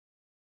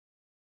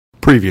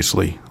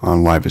Previously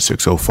on Live at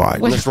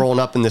 605. I'm just rolling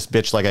up in this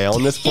bitch like I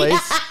own this place.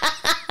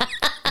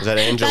 Is that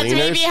Angelina's?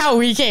 That's maybe how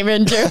we came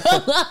into it.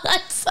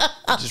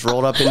 Just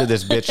rolled up into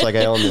this bitch like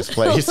I own this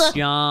place.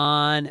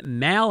 John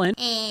Mallon.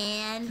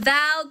 And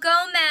Val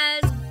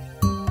Gomez.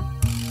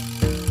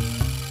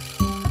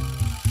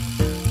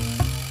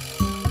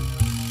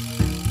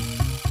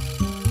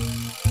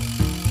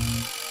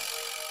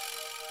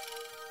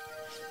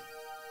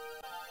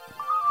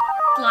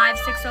 Live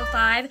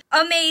 605.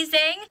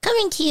 Amazing.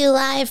 Coming to you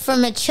live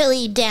from a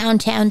chilly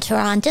downtown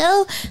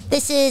Toronto.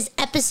 This is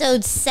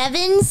episode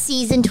 7,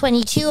 season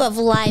 22 of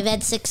Live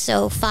at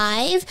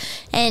 605.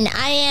 And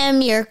I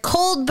am your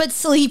cold but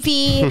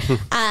sleepy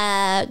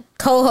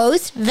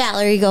co-host,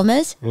 Valerie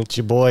Gomez. It's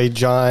your boy,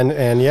 John.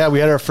 And yeah, we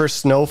had our first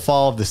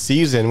snowfall of the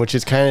season, which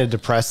is kind of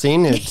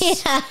depressing. Yeah.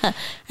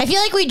 I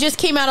feel like we just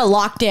came out of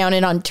lockdown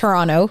in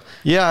Toronto.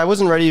 Yeah, I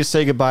wasn't ready to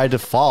say goodbye to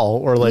fall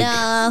or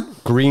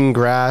green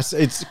grass.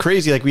 It's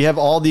crazy. Like we have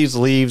all these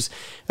leaves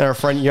in our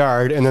front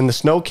yard and then the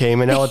snow came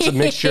and now it's a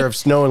mixture of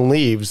snow and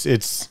leaves.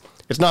 It's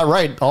not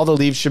right. All the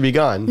leaves should be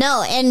gone.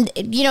 No, and,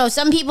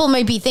 some people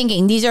might be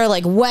thinking these are,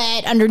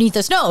 wet underneath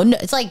the snow. No,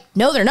 it's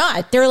no, they're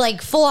not. They're,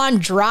 full-on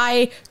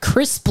dry,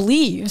 crisp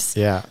leaves.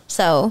 Yeah.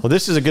 So. Well,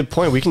 this is a good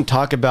point. We can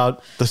talk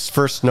about this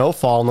first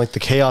snowfall and, the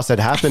chaos that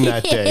happened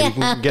that day. Yeah. We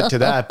can get to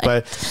that.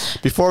 But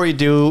before we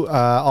do,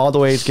 all the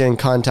ways to get in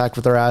contact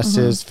with our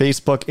asses,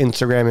 Facebook,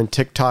 Instagram, and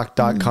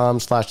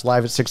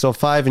TikTok.com/live at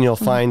 605, and you'll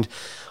find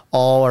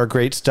all our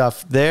great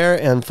stuff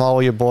there, and follow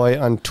your boy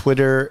on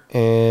Twitter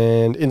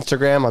and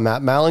Instagram. I'm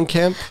at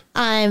Malencamp.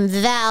 I'm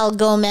Val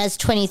Gomez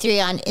 23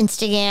 on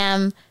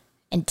Instagram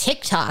and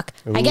TikTok.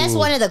 Ooh. I guess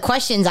one of the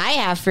questions I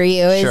have for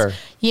you is,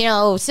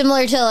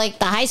 similar to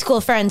the high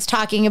school friends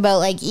talking about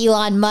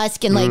Elon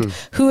Musk and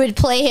who would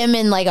play him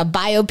in a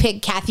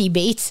biopic, Kathy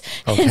Bates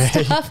and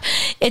stuff.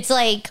 It's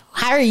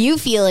how are you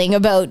feeling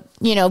about,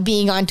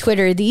 being on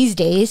Twitter these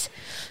days?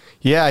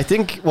 Yeah, I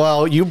think,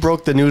 you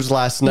broke the news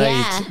last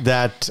night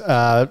that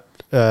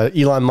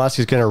Elon Musk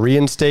is going to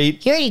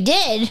reinstate. He already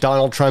did.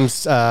 Donald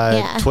Trump's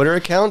Twitter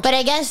account. But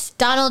I guess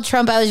Donald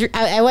Trump,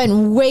 I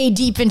went way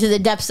deep into the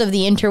depths of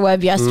the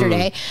interweb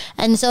yesterday.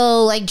 And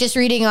so just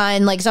reading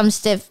on some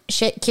stiff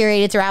shit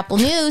curated through Apple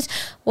News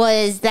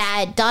was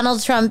that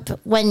Donald Trump,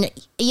 when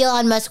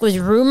Elon Musk was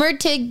rumored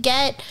to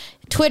get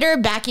Twitter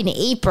back in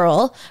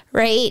April,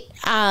 right?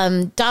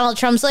 Donald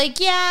Trump's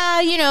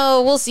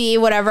we'll see,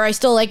 whatever. I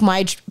still like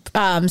my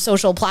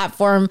social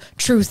platform,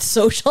 Truth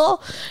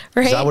Social,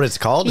 right? Is that what it's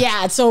called?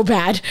 Yeah, it's so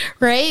bad,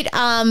 right?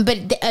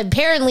 But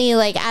apparently,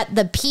 at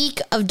the peak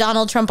of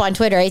Donald Trump on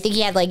Twitter, I think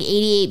he had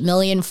 88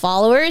 million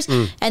followers.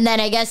 And then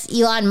I guess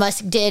Elon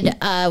Musk did,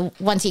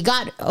 once he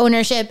got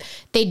ownership,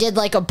 they did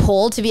a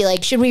poll to be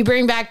should we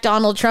bring back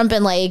Donald Trump?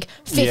 And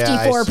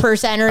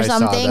 54% or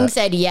something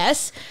said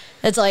yes.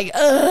 It's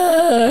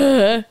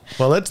ugh.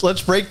 Well,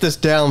 let's break this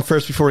down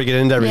first before we get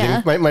into everything.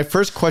 Yeah. My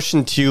first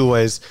question to you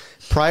was,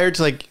 prior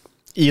to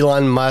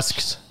Elon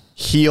Musk's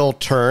heel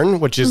turn,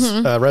 which is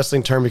a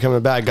wrestling term, becoming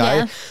a bad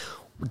guy,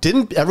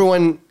 didn't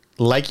everyone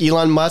like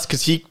Elon Musk?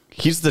 Because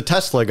he's the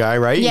Tesla guy,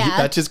 right? Yeah.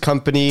 That's his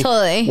company.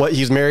 Totally.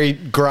 He's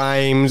married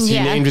Grimes. He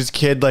named his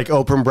kid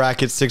open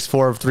bracket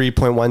 6'4" of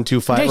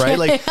 3.125,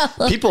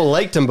 right? People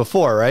liked him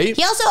before, right?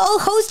 He also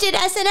hosted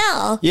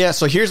SNL. Yeah,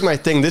 so here's my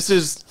thing. It's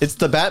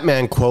the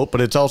Batman quote, but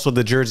it's also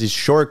the Jersey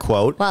Shore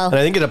quote. Well, and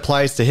I think it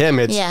applies to him.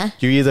 It's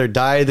you either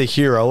die the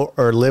hero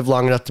or live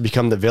long enough to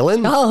become the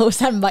villain. Oh, is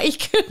that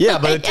Mike? Yeah,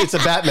 but it's a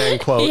Batman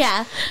quote.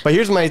 Yeah. But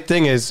here's my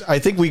thing is, I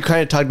think we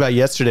kind of talked about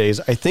yesterday,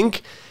 I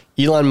think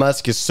Elon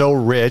Musk is so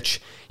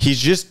rich, he's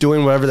just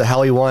doing whatever the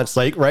hell he wants,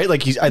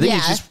 right? He's I'll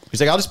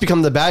just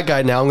become the bad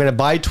guy now. I'm going to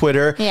buy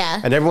Twitter,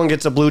 and everyone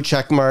gets a blue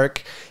check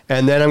mark,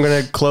 and then I'm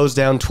going to close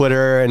down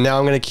Twitter, and now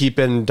I'm going to keep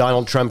it, and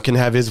Donald Trump can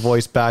have his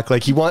voice back.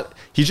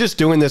 He's just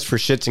doing this for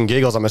shits and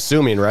giggles, I'm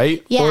assuming,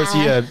 right? Yeah. Or is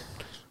he a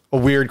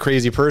weird,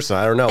 crazy person?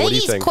 I don't know. What do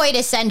you think? He's quite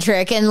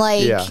eccentric and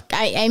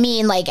I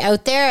mean,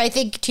 out there, I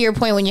think to your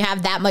point, when you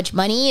have that much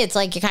money, it's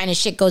your kind of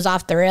shit goes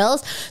off the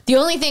rails. The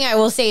only thing I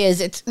will say is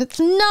it's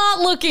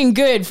not looking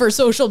good for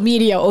social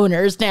media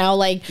owners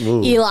now,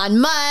 Elon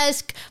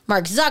Musk,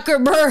 Mark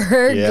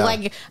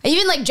Zuckerberg,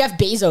 even Jeff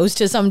Bezos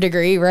to some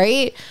degree,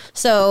 right?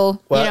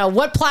 So,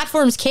 what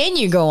platforms can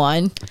you go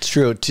on? It's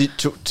true.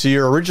 To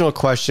your original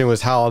question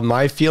was how am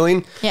I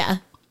feeling? Yeah.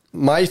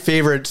 My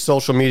favorite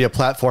social media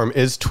platform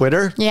is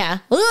Twitter. Yeah.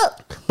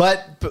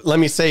 But let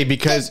me say,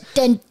 because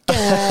dun,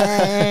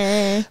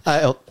 dun,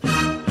 dun.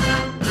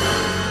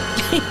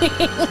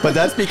 But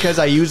that's because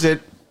I use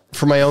it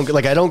for my own,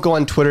 I don't go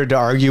on Twitter to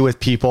argue with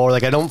people, or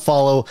I don't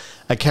follow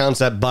accounts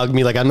that bug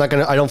me. I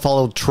don't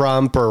follow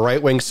Trump or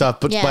right-wing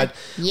stuff, but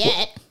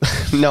yet.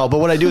 No,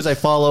 but what I do is I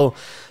follow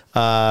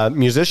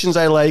musicians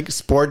I like,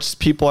 sports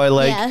people I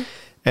like,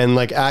 and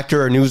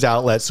actor or news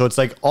outlets. So it's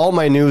all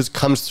my news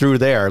comes through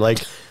there.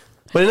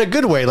 But in a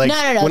good way,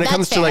 no, when it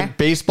comes to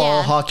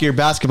baseball, hockey, or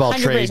basketball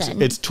 100%. Trades,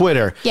 it's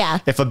Twitter. Yeah.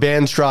 If a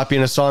band's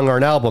dropping a song or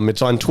an album,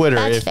 it's on Twitter.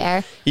 That's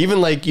fair.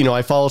 Even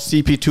I follow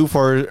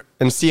CP24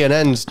 and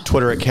CNN's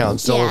Twitter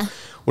account. So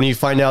when you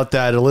find out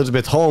that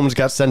Elizabeth Holmes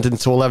got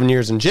sentenced to 11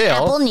 years in jail.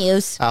 Apple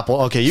News.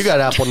 Apple. Okay, you got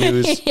Apple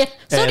News.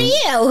 So do you.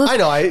 I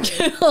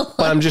know.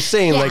 But I'm just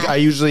saying, like, I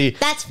usually.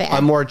 That's fair.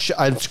 I'm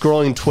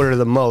scrolling Twitter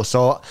the most.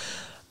 So,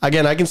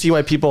 again, I can see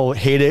why people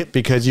hate it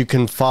because you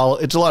can follow.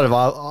 It's a lot of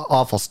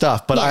awful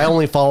stuff, but I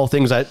only follow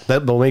things that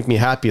will make me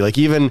happy. Like,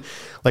 even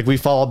like we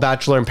follow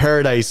Bachelor in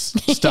Paradise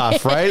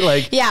stuff, right?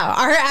 Like, Yeah,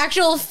 our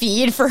actual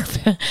feed for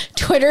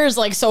Twitter is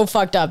like so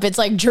fucked up. It's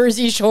like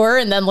Jersey Shore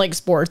and then like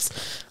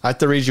sports. I have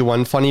to read you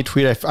one funny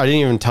tweet. I didn't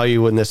even tell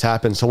you when this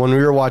happened. So when we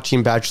were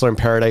watching Bachelor in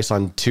Paradise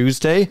on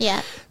Tuesday,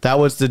 that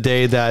was the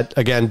day that,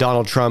 again,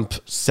 Donald Trump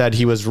said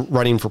he was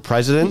running for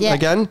president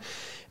again.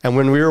 And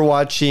when we were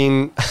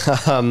watching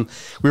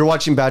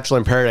Bachelor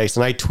in Paradise,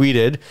 and I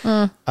tweeted.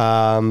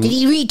 Did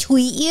he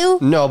retweet you?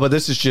 No, but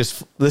this is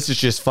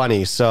just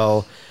funny.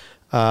 So,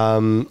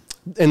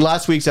 in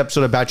last week's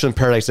episode of Bachelor in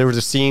Paradise, there was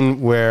a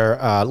scene where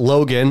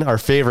Logan, our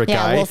favorite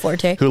guy, Will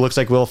Forte. who looks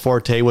like Will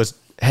Forte, was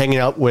hanging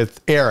out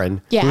with Aaron,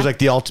 Yeah. who was like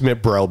the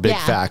ultimate bro, big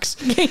Yeah. facts.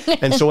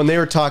 And so when they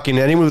were talking,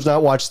 anyone who's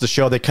not watched the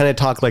show, they kind of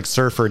talk like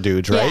surfer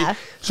dudes, right? Yeah.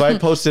 So I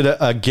posted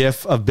a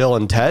GIF of Bill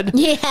and Ted.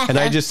 Yeah. And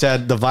I just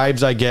said the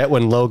vibes I get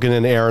when Logan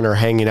and Aaron are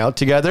hanging out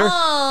together.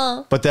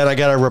 Oh. But then I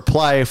got a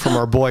reply from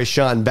our boy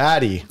Sean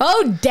Batty.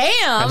 Oh,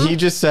 damn. And he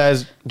just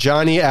says,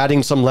 Johnny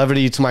adding some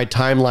levity to my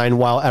timeline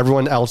while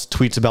everyone else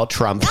tweets about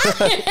Trump.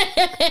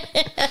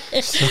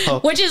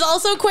 Which is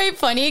also quite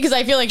funny because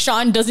I feel like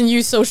Sean doesn't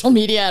use social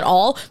media at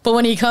all. But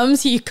when he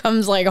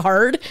comes like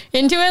hard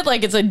into it.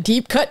 Like it's a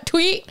deep cut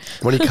tweet.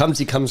 When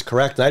he comes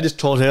correct. And I just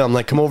told him, I'm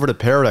like, come over to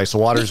Paradise. The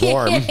water's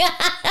warm.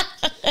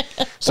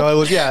 So it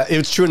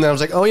was true. And then I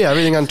was like, oh yeah,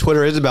 everything on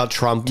Twitter is about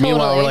Trump. Totally.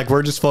 Meanwhile,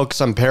 we're just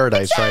focused on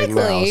Paradise right now.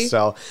 Exactly.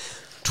 So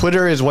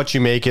Twitter is what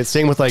you make it.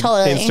 Same with like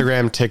Totally.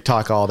 Instagram,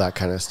 TikTok, all that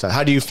kind of stuff.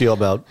 How do you feel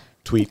about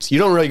tweets? You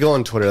don't really go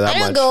on Twitter that I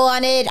don't much. go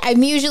on it.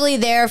 I'm usually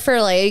there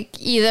for like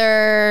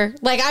either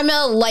like I'm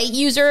a light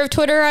user of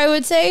Twitter, I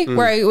would say,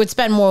 where I would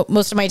spend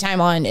most of my time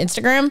on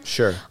Instagram.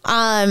 Sure.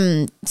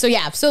 So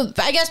yeah. So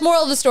I guess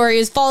moral of the story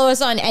is follow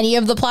us on any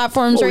of the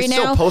platforms Well, right we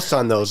still now. post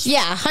on those.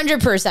 Yeah,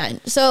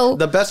 100%. So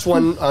The best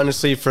one,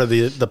 honestly, for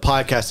the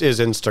podcast is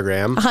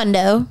Instagram.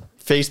 hundo.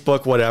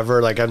 Facebook,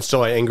 whatever. Like, I'm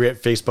still angry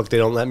at Facebook. They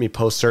don't let me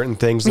post certain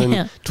things. And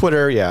Yeah.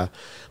 Twitter, yeah.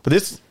 But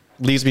this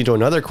leads me to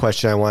another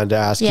question I wanted to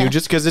ask Yeah. you,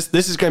 just because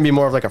this is going to be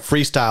more of like a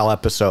freestyle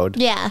episode.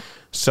 Yeah.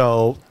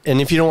 So,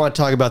 and if you don't want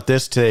to talk about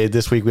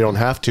this week, we don't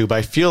have to. But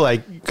I feel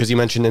like, because you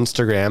mentioned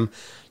Instagram,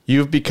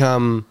 you've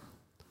become,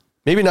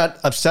 maybe not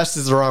obsessed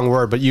is the wrong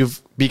word, but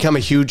you've become a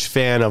huge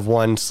fan of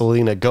one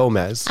Selena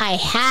Gomez. I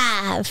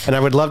have. And I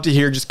would love to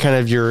hear just kind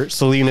of your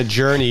Selena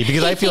journey,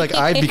 because I feel like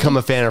I've become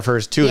a fan of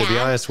hers too, to be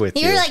honest with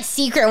you. You're like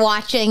secret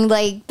watching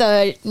like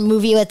the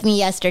movie with me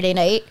yesterday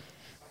night.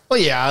 Well,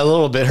 yeah, a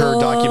little bit. Her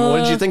document. What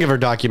did you think of her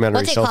documentary?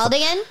 What's it called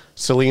again?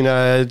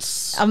 Selena,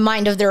 it's A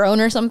Mind of Their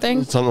Own or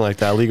something. something like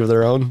that. League of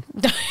Their Own.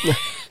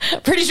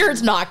 Pretty sure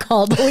it's not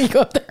called The League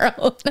of Their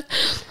Own.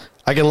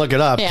 I can look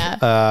it up.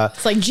 Yeah.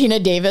 It's like Gina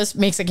Davis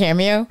makes a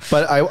cameo.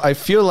 But I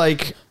feel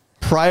like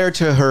prior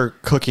to her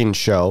cooking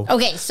show,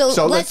 Okay,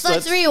 so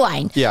let's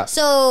rewind. Yeah.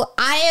 So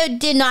I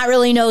did not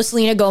really know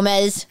Selena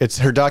Gomez. it's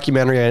her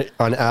documentary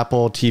on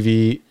Apple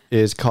TV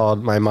is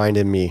called My Mind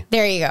and Me.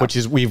 There you go. Which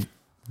is we've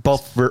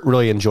both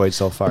really enjoyed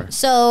so far.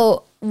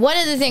 So one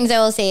of the things I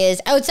will say is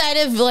outside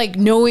of like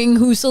knowing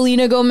who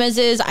Selena Gomez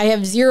is, I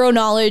have zero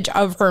knowledge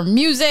of her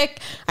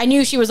music. I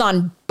knew she was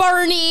on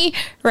Barney,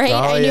 right? Oh,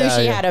 I knew yeah,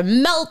 she yeah. had a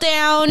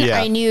meltdown. Yeah.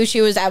 I knew she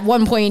was at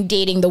one point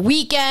dating The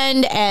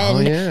Weeknd and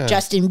Oh, yeah.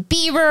 Justin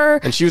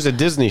Bieber. And she was a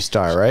Disney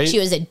star, right? She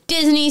was a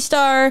Disney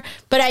star,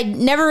 but I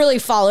never really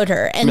followed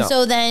her. And No.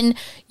 so then,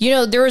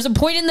 there was a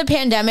point in the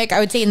pandemic, I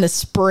would say in the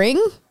spring,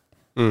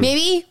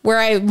 maybe, where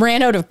I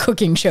ran out of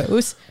cooking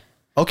shows,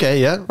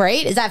 Okay, yeah.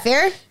 right? Is that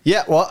fair?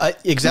 Yeah, well,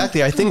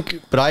 exactly. I think,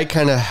 but I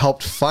kind of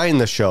helped find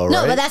the show, right?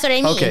 No, but that's what I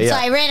mean. Okay, So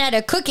yeah. I ran out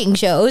of cooking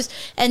shows.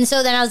 And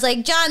so then I was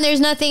like, John, there's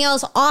nothing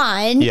else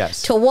on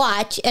Yes. to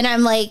watch. And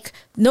I'm like,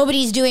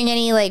 nobody's doing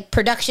any like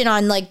production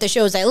on like the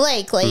shows I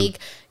like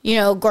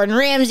Gordon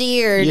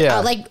Ramsay or Yeah.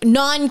 like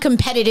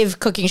non-competitive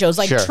cooking shows,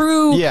 like Sure.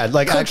 true Yeah,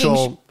 like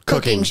actual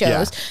cooking, shows.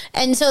 yeah.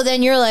 And so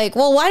then you're like,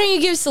 well, why don't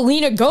you give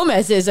Selena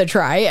Gomez's a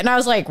try? And I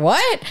was like,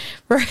 what?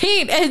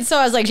 Right? And so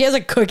I was like, she has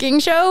a cooking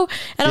show?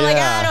 And I'm like,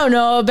 Yeah. I don't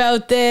know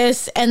about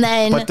this. And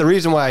then But the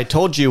reason why I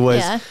told you was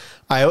Yeah.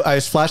 I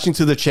was flashing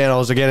through the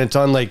channels. Again, it's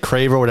on like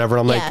Crave or whatever.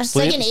 I'm like, it's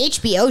like an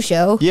HBO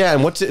show. yeah,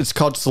 and it's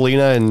called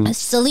Selena and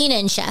Selena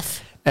and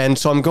Chef. And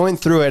so I'm going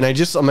through it,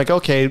 and I'm like,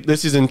 okay,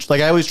 this isn't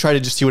like I always try to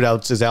just see what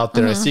else is out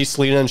there. Mm-hmm. I see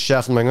Selena and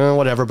Chef, I'm like, oh,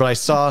 whatever. But I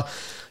saw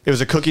it was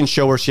a cooking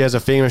show where she has a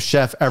famous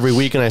chef every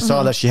week, and I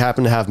saw that she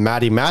happened to have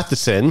Maddie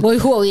Matheson, Who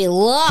we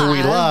love. who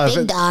we love,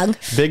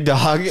 Big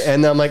dog.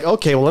 And I'm like,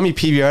 okay, well, let me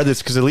PBR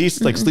this because at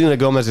least like Selena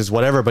Gomez is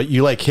whatever, but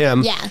you like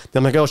him. Yeah. Then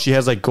I'm like, oh, she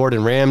has like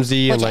Gordon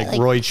Ramsay and Which I like like.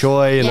 Roy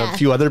Choi and Yeah. a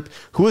few other.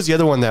 Who was the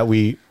other one that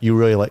you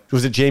really like?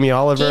 Was it Jamie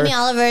Oliver? Jamie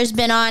Oliver's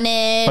been on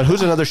it. But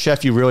who's another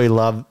chef you really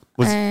love?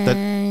 Was that?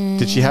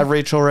 Did she have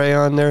Rachel Ray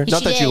on there? Not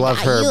She that you did. love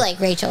her. You like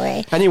Rachel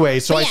Ray. Anyway,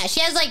 so But yeah, she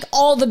has like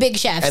all the big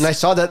chefs. and I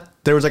saw that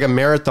there was like a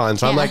marathon.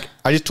 So I'm Yeah. like,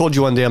 I just told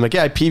you one day, I'm like,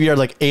 yeah, I PVR'd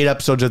like 8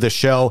 episodes of this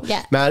show.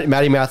 Yeah.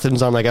 Maddie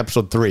Matheson's on like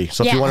episode 3.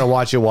 So if Yeah. you want to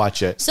watch it,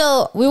 watch it.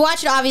 So we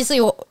watched it, obviously,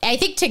 I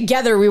think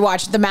together we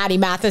watched the Maddie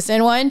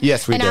Matheson one.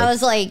 Yes, we and did. I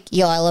was like,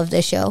 yo, I love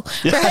this show.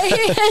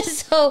 Right?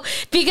 So,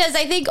 because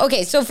I think,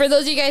 okay, so for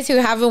those of you guys who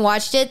haven't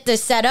watched it, the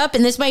setup,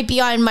 and this might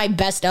be on my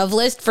best of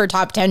list for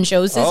top 10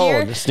 shows this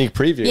year. The sneak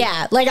preview.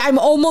 Yeah, like I'm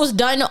almost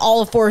done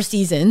all 4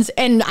 seasons,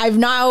 and I've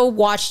now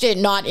watched it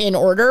not in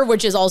order,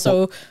 which is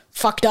also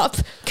fucked up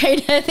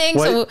kind of thing.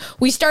 What? So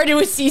we started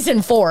with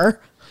season 4.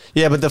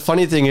 Yeah, but the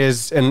funny thing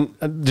is, and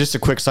just a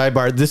quick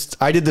sidebar,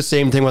 I did the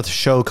same thing with a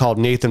show called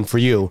Nathan For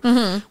You,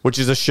 which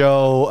is a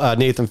show,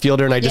 Nathan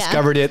Fielder, and I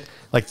discovered it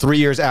like 3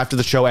 years after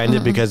the show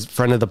ended because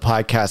friend of the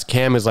podcast,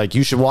 Cam, is like,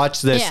 you should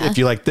watch this Yeah. if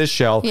you like this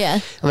show. Yeah.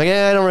 I'm like,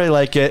 I don't really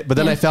like it. But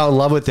then I fell in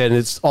love with it, and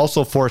it's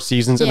also 4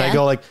 seasons, and I Yeah.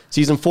 go like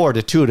season 4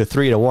 to 2 to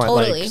 3 to 1.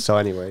 Totally. Like, so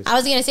anyways. I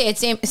was gonna say it's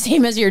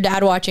same as your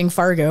dad watching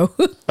Fargo.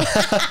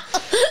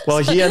 Well,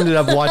 he ended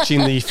up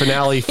watching the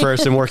finale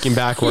first and working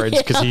backwards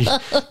because he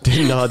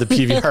didn't know how the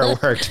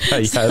PVR worked.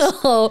 But yes.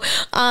 So,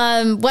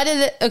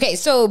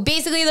 so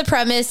basically the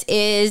premise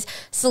is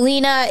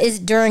Selena is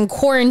during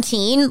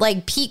quarantine,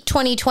 like peak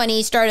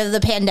 2020, start of the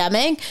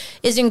pandemic,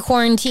 is in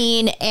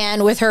quarantine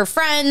and with her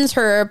friends,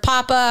 her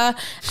papa,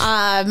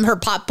 her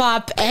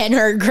pop, and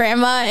her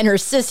grandma and her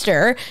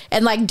sister,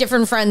 and like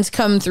different friends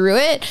come through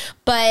it.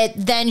 But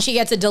then she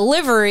gets a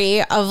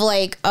delivery of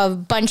like a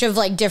bunch of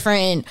like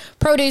different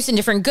produce and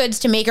different goods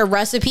to make a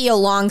recipe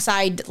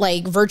alongside,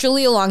 like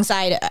virtually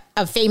alongside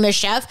a famous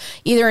chef,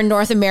 either in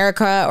North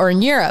America or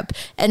in Europe.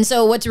 And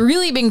so what's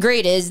really been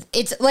great is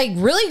it's like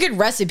really good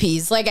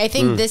recipes. Like I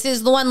think this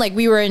is the one, like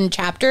we were in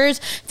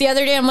chapters the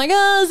other day. I'm like,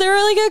 oh, is there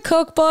really good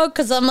cookbook?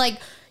 Because I'm like,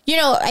 you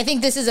know, I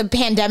think this is a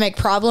pandemic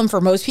problem for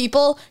most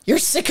people. You're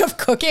sick of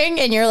cooking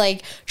and you're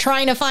like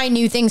trying to find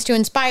new things to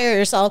inspire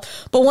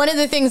yourself. But one of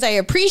the things I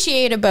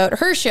appreciate about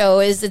her show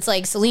is it's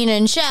like Selena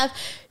and Chef.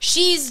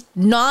 She's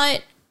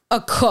not a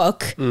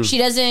cook. She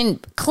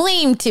doesn't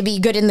claim to be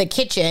good in the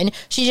kitchen.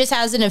 She just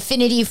has an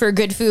affinity for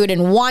good food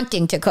and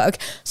wanting to cook.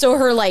 So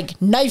her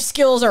like knife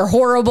skills are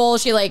horrible.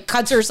 She like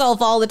cuts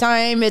herself all the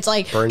time. It's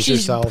like Burns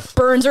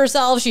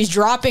herself. She's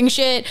dropping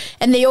shit.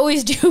 And they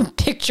always do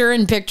picture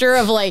in picture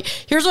of like,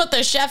 here's what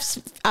the chef's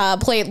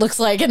plate looks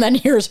like. And then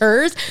here's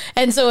hers.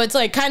 And so it's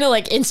like kind of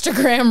like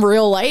Instagram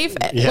real life,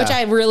 Yeah. which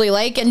I really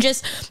like. And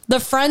just the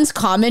Friends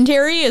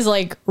commentary is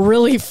like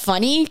really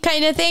funny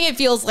kind of thing. It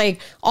feels like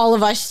all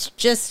of us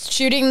just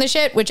shooting the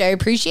shit, which I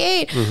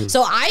appreciate.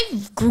 So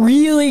I've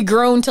really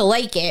grown to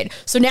like it.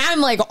 So now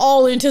I'm like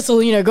all into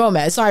Selena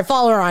Gomez. So I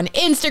follow her on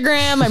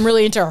Instagram. I'm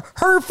really into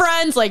her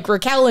friends like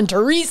Raquel and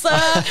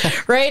Teresa,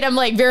 right? I'm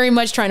like very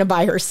much trying to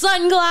buy her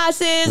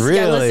sunglasses. I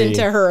Really? listen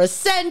to her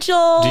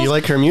essentials. Do you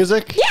like her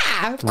music?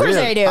 Yeah, of course Really?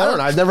 I do. I don't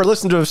know. I've never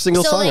listened to a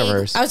single song of like,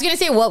 hers. I was gonna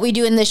say What We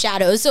Do in the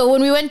Shadows. So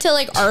when we went to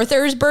like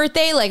Arthur's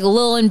birthday, like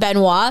Lil and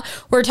Benoit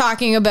were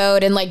talking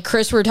about, and like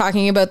Chris were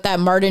talking about that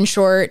Martin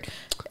Short.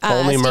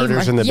 Only Steve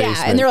Murders in the Yeah,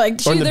 Basement. and they're like,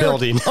 Or in "Gee, the they're-"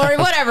 building. or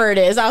whatever it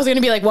is. I was gonna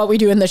be like, What We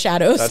Do in the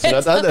Shadows.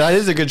 That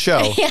is a good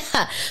show. Yeah.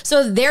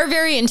 So they're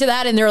very into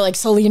that, and they're like,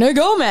 Selena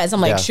Gomez. I'm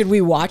like, Yeah. should we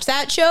watch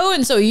that show?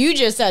 And so you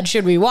just said,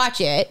 should we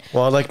watch it?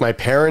 Well, like my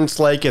parents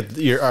like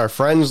it. Our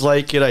friends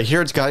like it. I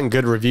hear it's gotten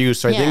good reviews.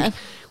 So I Yeah. think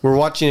we're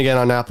watching again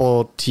on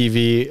Apple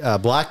TV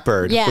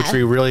Blackbird, Yeah. which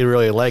we really,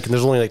 really like. And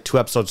there's only like 2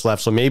 episodes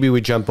left. So maybe we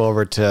jump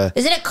over to,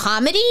 Is it a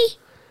comedy?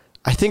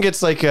 I think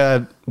it's like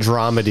a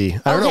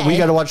dramedy. I don't know. Okay. We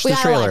got to watch We the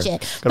gotta trailer. watch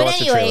it. Gotta But watch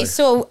the anyway, trailer.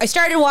 so I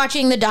started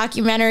watching the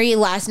documentary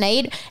last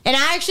night, and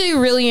I actually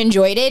really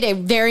enjoyed it. It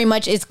very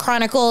much it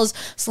chronicles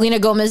Selena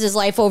Gomez's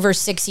life over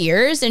 6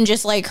 years, and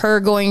just like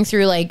her going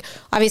through like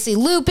obviously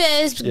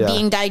lupus, Yeah.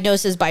 being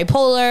diagnosed as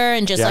bipolar,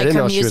 and just Yeah, I like didn't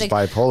her know she was music.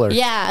 bipolar.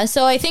 Yeah,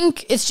 so I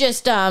think it's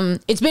just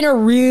it's been a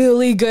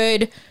really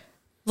good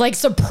like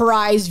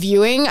surprise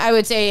viewing, I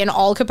would say, in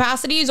all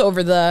capacities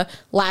over the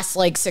last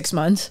like 6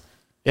 months.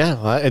 Yeah,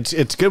 well,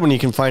 it's good when you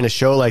can find a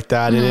show like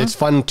that, and it's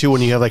fun too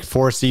when you have like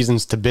 4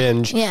 seasons to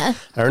binge. Mm-hmm. Yeah.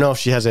 I don't know if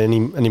she has any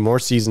more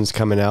seasons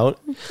coming out.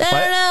 I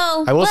don't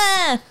know. I will.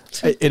 Ah.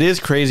 It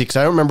is crazy because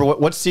I don't remember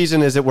what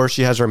season is it where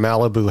she has her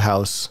Malibu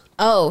house.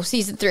 Oh,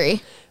 season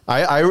 3.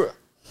 I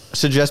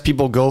suggest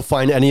people go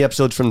find any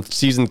episodes from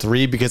season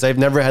 3 because I've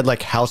never had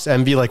like house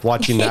envy like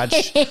watching that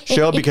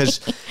show, because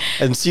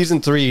in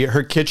season 3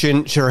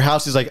 her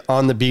house is like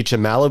on the beach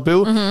in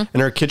Malibu, and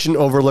her kitchen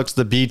overlooks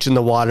the beach and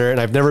the water, and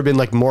I've never been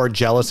like more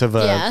jealous of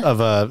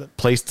a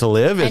place to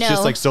live. It's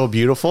just know. like so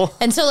beautiful.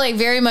 And so, like,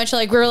 very much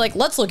like we were like,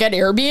 let's look at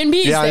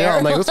Airbnbs Yeah, I there. know.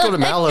 I'm like, let's go to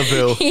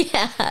Malibu.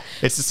 Yeah.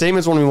 It's the same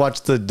as when we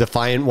watched the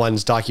Defiant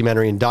Ones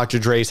documentary, and Dr.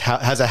 Dre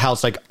has a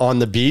house like on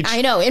the beach.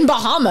 I know, in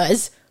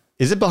Bahamas.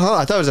 Is it Bahamas?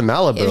 I thought it was in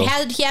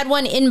Malibu. He had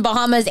one in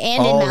Bahamas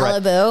and in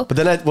right. Malibu. But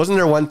then wasn't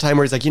there one time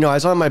where he's like, I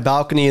was on my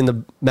balcony in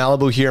the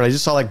Malibu here, and I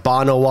just saw like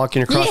Bono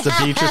walking across the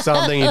beach or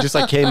something. He just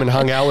like came and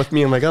hung out with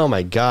me. I'm like, oh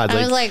my God. I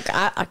was like,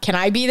 can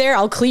I be there?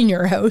 I'll clean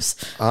your house.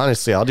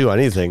 Honestly, I'll do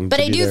anything. But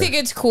to I be do there. think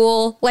it's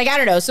cool. Like, I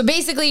don't know. So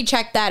basically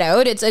check that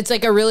out. It's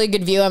like a really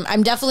good view.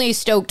 I'm definitely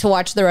stoked to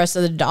watch the rest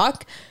of the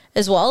doc.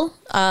 as well.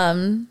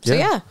 So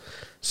yeah.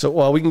 So,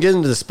 well, we can get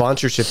into the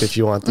sponsorship if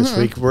you want this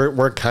week.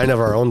 We're kind of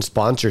our own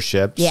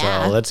sponsorship.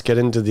 Yeah. So let's get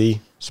into the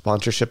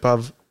sponsorship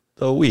of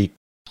the week.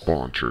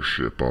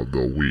 Sponsorship of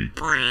the week.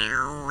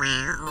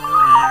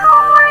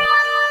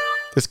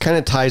 This kind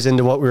of ties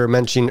into what we were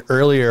mentioning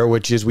earlier,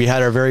 which is we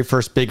had our very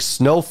first big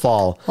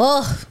snowfall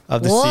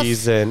of the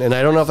season. And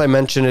I don't know if I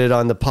mentioned it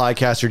on the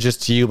podcast or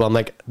just to you, but I'm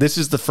like, this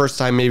is the first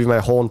time maybe my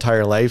whole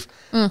entire life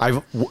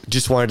I've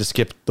just wanted to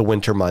skip the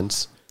winter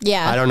months.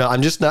 Yeah. I don't know.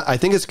 I'm just not, I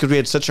think it's because we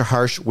had such a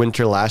harsh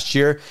winter last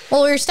year.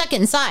 Well, we were stuck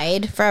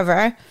inside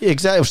forever.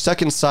 Exactly. We're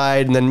stuck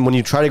inside. And then when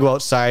you try to go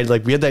outside,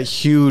 like we had that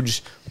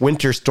huge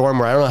winter storm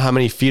where I don't know how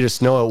many feet of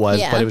snow it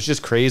was, but it was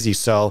just crazy.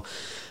 So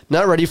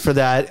not ready for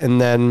that.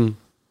 And then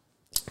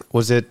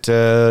was it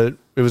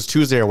was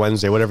Tuesday or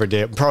Wednesday, whatever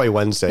day, probably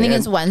Wednesday. I think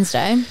it's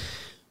Wednesday.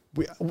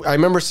 I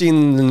remember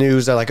seeing the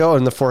news. I like,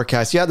 in the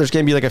forecast, there's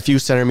going to be like a few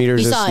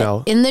centimeters of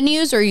snow. In the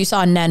news or you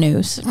saw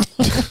news?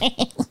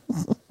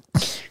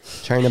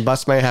 Trying to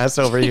bust my ass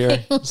over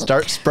here.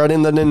 Start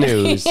spreading the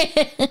news.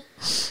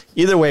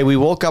 Either way, we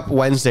woke up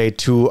Wednesday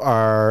to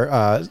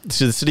our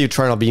to the city of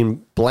Toronto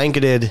being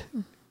blanketed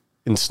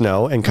in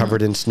snow and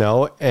covered in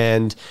snow,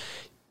 and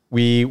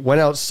we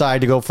went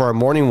outside to go for our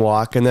morning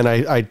walk. And then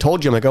I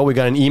told you, I'm like, we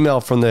got an email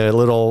from the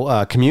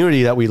little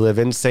community that we live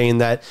in saying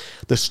that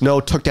the snow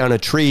took down a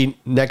tree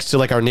next to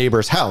like our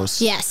neighbor's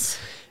house. Yes.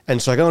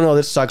 And so like, no,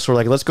 this sucks. We're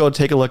like, let's go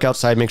take a look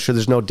outside, make sure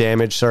there's no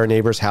damage to our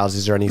neighbor's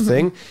houses or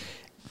anything.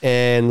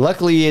 And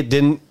luckily it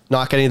didn't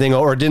knock anything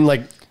or didn't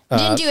like...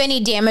 didn't do any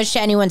damage to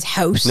anyone's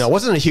house. No, it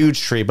wasn't a huge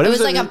tree, but it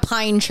was like a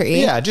pine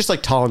tree. Yeah, just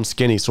like tall and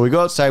skinny. So we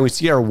go outside and we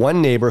see our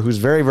one neighbor who's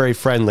very, very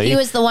friendly. He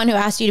was the one who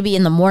asked you to be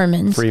in the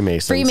Mormons.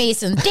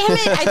 Freemasons. Damn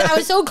it. I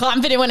was so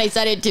confident when I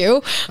said it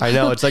too. I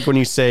know. It's like when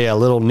you say a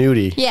little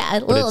nudie. Yeah,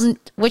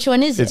 which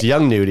one is it? It's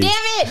young nudie.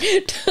 Damn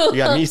it. You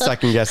got me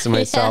second guessing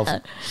myself.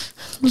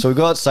 Yeah. So we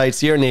go outside,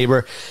 see our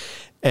neighbor.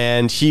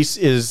 And he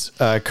is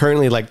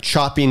currently like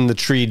chopping the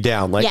tree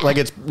down, like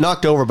it's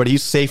knocked over, but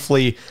he's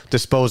safely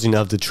disposing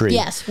of the tree.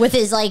 Yes, with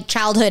his like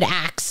childhood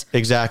axe.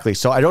 Exactly.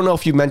 So I don't know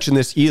if you mentioned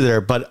this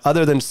either, but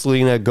other than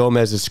Selena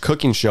Gomez's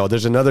cooking show,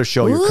 there's another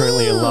show you're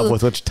currently in love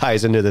with, which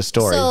ties into this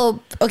story.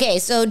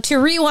 So to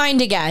rewind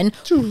again,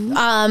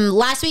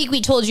 last week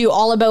we told you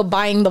all about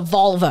buying the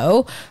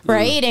Volvo,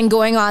 right? And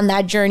going on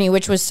that journey,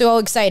 which was so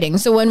exciting.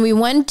 So when we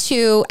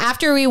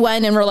after we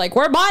went and we're like,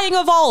 we're buying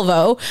a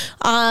Volvo,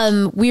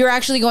 we were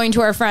actually going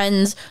to our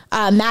friends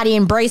Maddie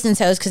and Bryson's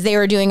house because they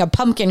were doing a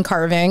pumpkin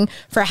carving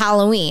for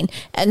Halloween.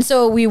 And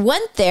so we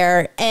went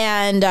there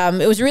and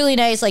it was really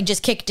nice, like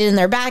just kicked it in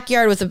their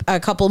backyard with a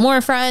couple more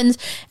friends.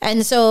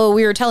 And so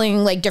we were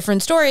telling like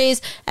different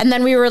stories. And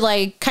then we were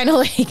like kind of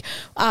like,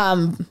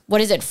 what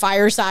is it?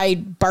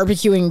 Fireside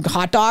barbecuing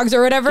hot dogs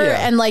or whatever.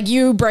 Yeah. And like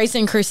you,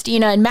 Bryson,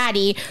 Christina, and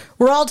Maddie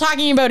were all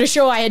talking about a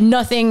show I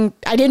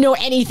didn't know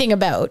anything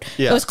about.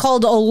 Yeah. It was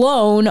called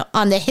Alone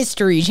on the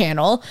History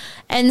Channel.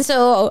 And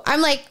so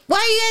I'm like, why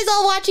are you guys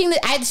all watching this?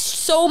 I had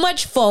so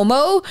much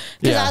FOMO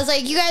because I was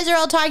like, you guys are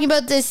all talking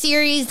about this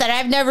series that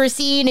I've never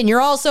seen and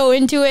you're all so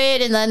into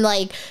it. And then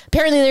like,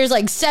 apparently there's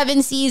like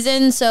 7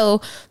 seasons.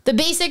 So the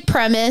basic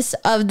premise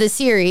of the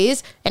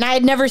series, and I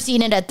had never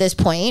seen it at this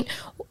point,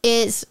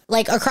 is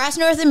like across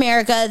North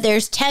America,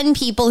 there's 10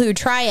 people who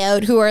try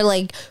out who are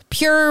like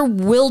pure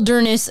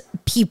wilderness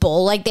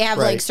people. Like they have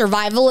like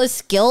survivalist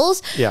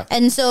skills. Yeah.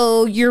 And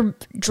so you're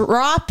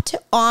dropped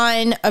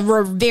on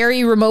a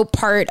very remote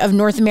part of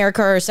North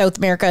America or South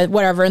America,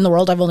 whatever in the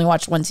world. I've only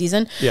watched 1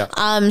 season.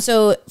 Yeah.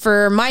 So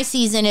for my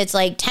season, it's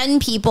like 10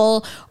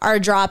 people are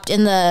dropped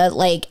in the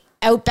like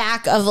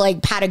outback of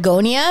like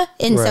Patagonia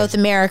in South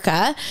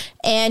America,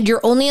 and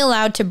you're only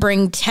allowed to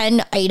bring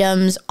 10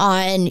 items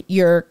on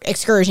your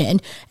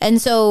excursion.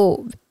 And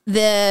so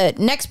the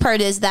next part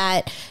is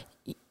that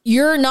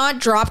you're not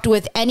dropped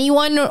with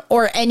anyone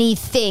or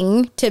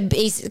anything to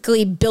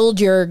basically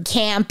build your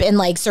camp and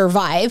like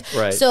survive.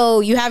 Right. So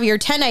you have your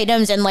 10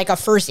 items and like a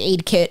first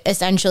aid kit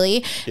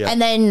essentially. Yeah.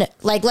 And then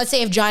like, let's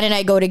say if John and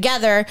I go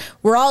together,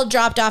 we're all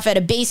dropped off at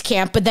a base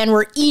camp, but then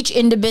we're each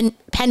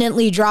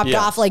independently dropped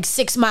off like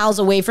 6 miles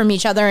away from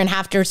each other and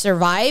have to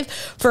survive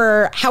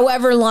for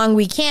however long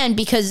we can,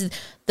 because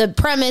the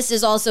premise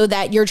is also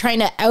that you're trying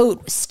to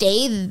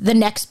outstay the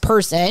next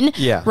person,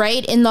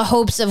 right? In the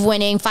hopes of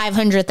winning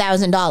 $500,000.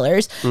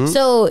 Mm-hmm.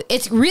 So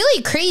it's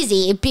really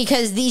crazy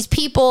because these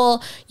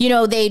people, you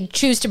know, they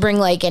choose to bring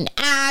like an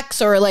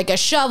axe or like a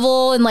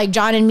shovel, and like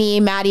John and me,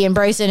 Maddie and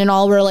Bryson and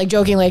all were like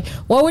joking, like,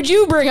 what would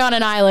you bring on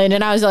an island?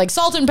 And I was like,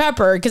 salt and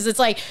pepper, because it's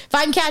like, if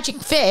I'm catching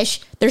fish,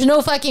 there's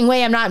no fucking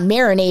way I'm not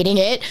marinating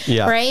it,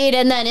 right?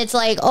 And then it's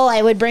like,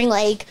 I would bring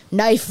like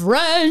knife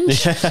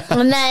wrench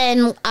and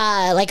then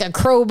like a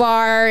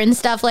crowbar and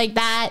stuff like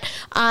that.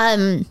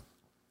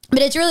 But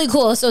it's really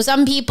cool. So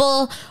some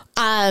people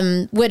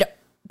would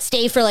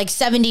stay for like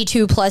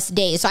 72 plus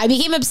days. So I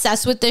became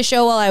obsessed with this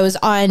show while I was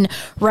on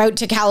route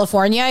to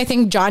California. I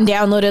think John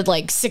downloaded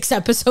like 6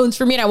 episodes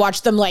for me and I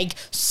watched them like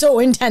so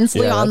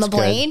intensely on the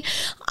plane.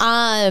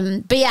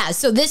 But yeah,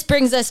 so this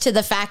brings us to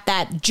the fact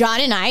that John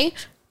and I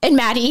and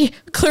Maddie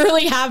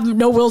clearly have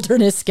no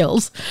wilderness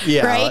skills.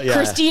 Yeah, right? yeah.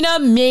 Christina,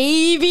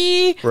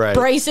 maybe. Right.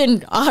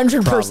 Bryson,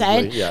 100%.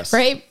 Probably, yes.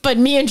 Right? But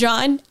me and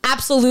John,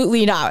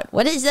 absolutely not.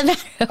 What is the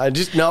matter?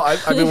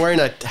 I've been wearing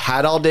a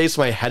hat all day,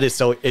 so my head is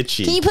so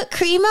itchy. Can you put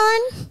cream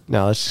on?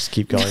 No, let's just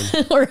keep going.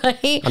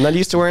 Right? I'm not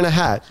used to wearing a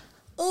hat.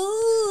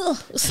 Ooh.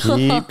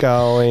 Keep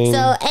going.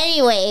 So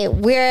anyway,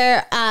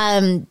 we're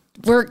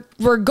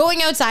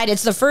going outside.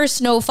 It's the first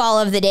snowfall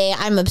of the day.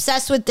 I'm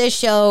obsessed with this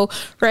show,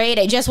 right?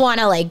 I just want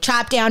to like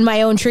chop down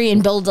my own tree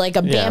and build like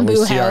a bamboo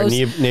we see house. Our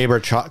neighbor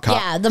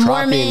The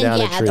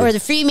Mormon, or the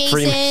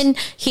Freemason.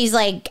 He's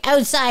like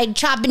outside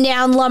chopping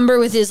down lumber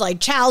with his like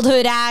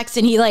childhood axe,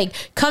 and he like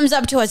comes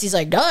up to us. He's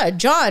like,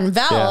 John,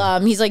 Val,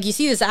 he's like, you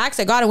see this axe?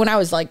 I got it when I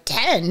was like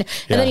 10. And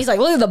then he's like,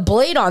 look at the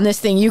blade on this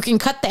thing. You can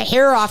cut the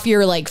hair off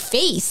your like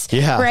face.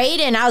 Yeah. Right?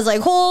 And I was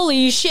like,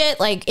 holy shit.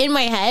 Like in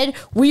my head,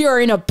 we are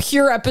in a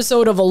pure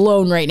episode of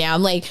Alone right now.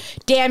 I'm like,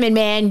 damn it,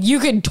 man, you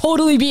could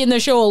totally be in the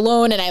show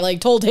alone. And I like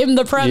told him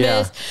the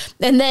premise,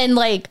 and then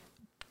like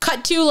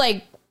cut to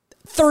like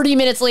 30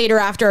 minutes later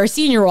after our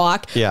senior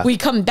walk, we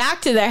come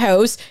back to the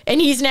house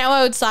and he's now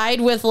outside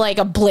with like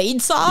a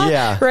blade saw.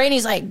 Yeah. Right. And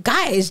he's like,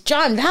 guys,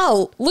 John,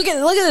 Val, look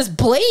at this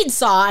blade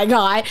saw I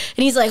got.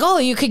 And he's like, oh,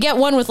 you could get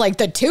one with like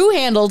the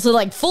 2-handle to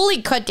like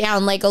fully cut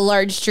down like a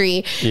large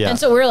tree. Yeah. And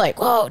so we're like,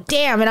 oh,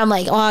 damn. And I'm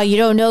like, oh, you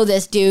don't know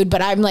this, dude,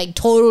 but I'm like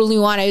totally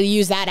want to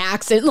use that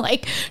axe and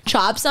like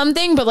chop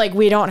something. But like,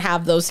 we don't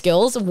have those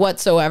skills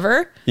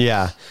whatsoever.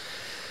 Yeah.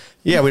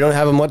 Yeah, we don't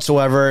have them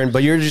whatsoever.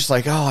 But you're just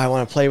like, oh, I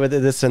want to play with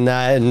it, this and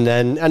that. And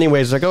then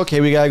anyways, like, okay,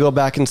 we got to go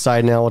back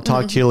inside now. We'll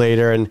talk to you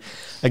later. And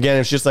again,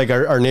 it's just like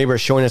our neighbor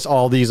showing us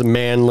all these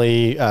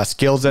manly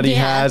skills that he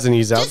has. And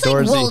he's just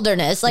outdoorsy. Like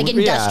wilderness, like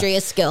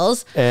industrious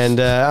skills. And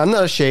I'm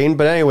not ashamed.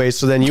 But anyway,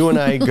 so then you and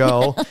I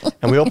go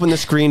and we open the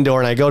screen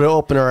door and I go to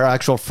open our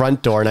actual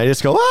front door. And I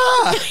just go,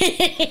 ah!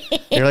 And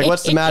you're like,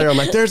 what's the matter? I'm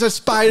like, there's a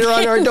spider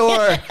on our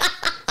door.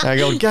 And I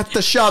go, get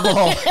the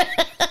shovel.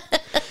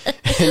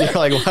 And you're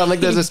like, well, I'm like,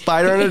 there's a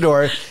spider on the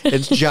door.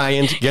 It's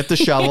giant. Get the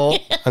shovel.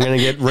 I'm going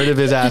to get rid of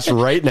his ass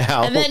right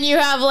now. And then you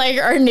have like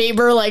our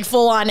neighbor, like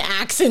full on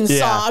axe and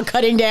saw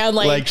cutting down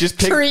like just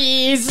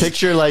trees.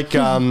 Picture like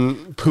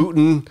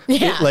Putin,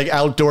 like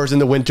outdoors in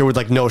the winter with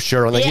like no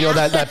shirt on. Like, you know,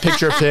 that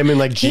picture of him in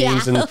like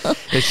jeans. And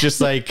it's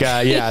just like,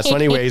 So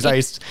anyways,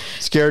 I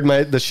scared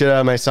the shit out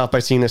of myself by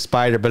seeing a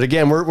spider. But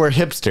again, we're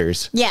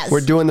hipsters. Yes.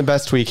 We're doing the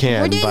best we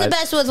can. We're doing the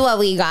best with what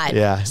we got.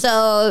 Yeah.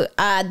 So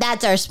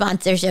that's our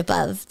sponsorship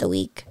of the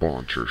week.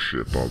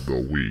 Sponsorship of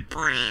the week.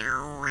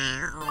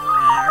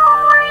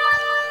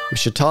 We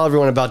should tell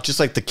everyone about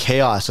just like the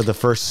chaos of the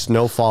first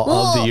snowfall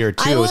of the year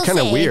too. It was kind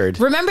of weird.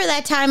 Remember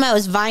that time I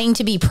was vying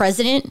to be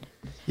president?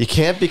 You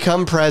can't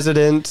become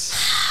president.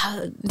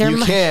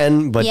 You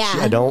can, but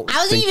I don't. I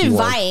wasn't even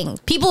vying.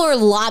 People were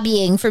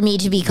lobbying for me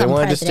to become president. They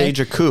wanted to stage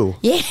a coup.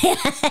 Yeah.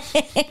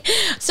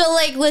 So,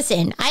 like,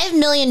 listen, I have $1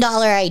 million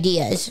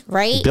ideas,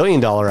 right? $1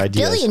 billion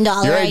ideas. $1 billion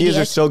Your ideas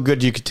are so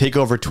good you could take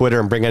over Twitter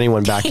and bring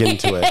anyone back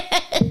into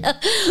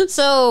it.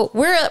 So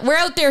we're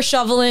out there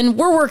shoveling.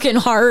 We're working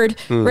hard,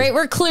 right?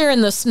 We're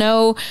clearing the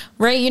snow,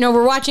 right? You know,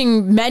 we're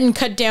watching men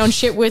cut down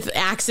shit with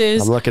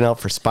axes. I'm looking out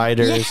for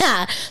spiders.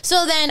 Yeah.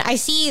 So then I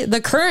see the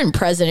current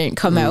president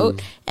come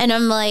out, and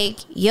I'm like,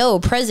 yo,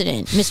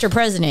 Mr.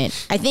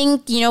 President, I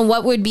think, you know,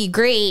 what would be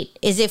great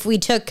is if we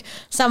took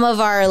some of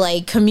our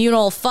like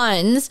communal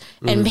funds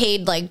and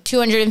paid like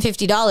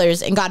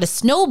 $250 and got a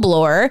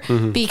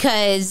snowblower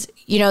because,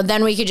 you know,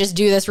 then we could just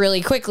do this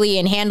really quickly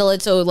and handle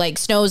it so like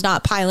snow's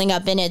not piling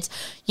up and it's,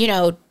 you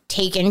know,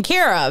 taken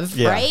care of,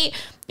 right?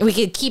 We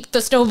could keep the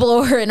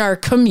snowblower in our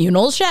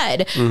communal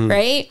shed,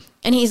 right?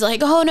 And he's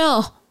like, oh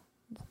no,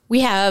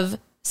 we have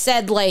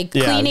said like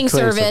cleaning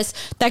service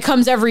that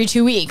comes every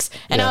 2 weeks.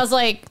 And I was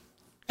like,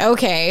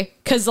 okay,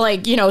 because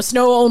like, you know,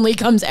 snow only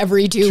comes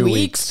every 2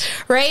 weeks,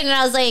 right? And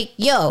I was like,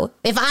 yo,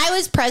 if I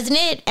was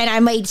president, and I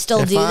might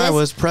still do this. If I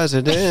was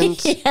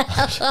president.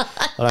 Well,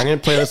 I'm going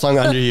to play the song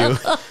under you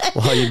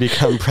while you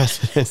become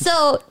president.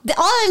 So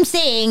all I'm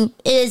saying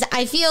is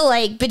I feel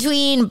like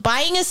between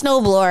buying a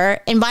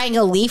snowblower and buying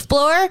a leaf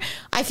blower,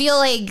 I feel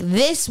like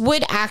this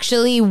would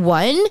actually,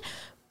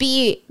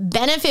 be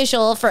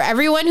beneficial for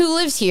everyone who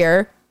lives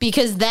here,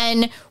 because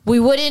then we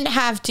wouldn't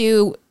have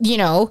to, you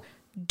know,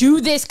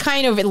 do this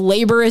kind of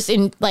laborious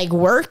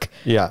work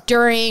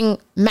during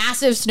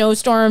massive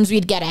snowstorms.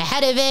 We'd get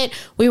ahead of it.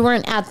 We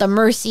weren't at the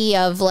mercy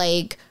of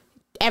like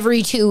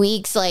every 2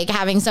 weeks, like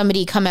having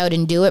somebody come out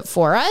and do it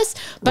for us.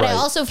 But I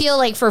also feel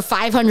like for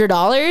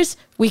 $500,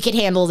 we could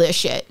handle this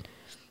shit.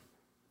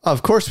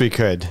 Of course we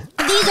could.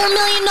 These are $1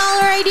 million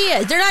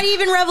ideas. They're not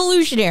even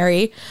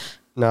revolutionary.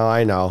 No,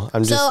 I know.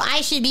 So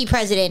I should be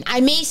president.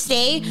 I may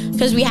stay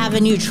because we have a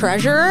new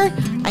treasurer.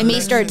 I may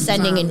start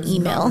sending an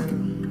email.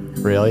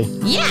 Really?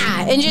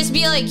 Yeah, and just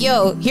be like,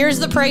 yo, here's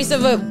the price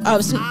of a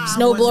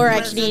snowblower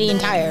at Canadian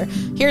Tire.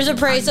 Here's the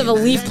price of a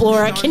leaf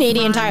blower at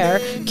Canadian Tire.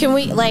 Can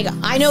we, like,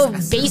 I know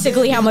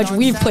basically how much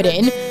we've put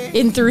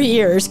in 3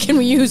 years. Can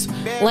we use,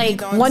 like,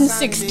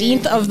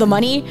 1/16 of the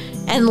money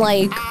and,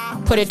 like,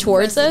 put it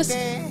towards this?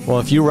 Well,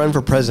 if you run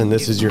for president,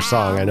 this is your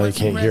song. I know you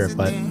can't hear it,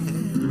 but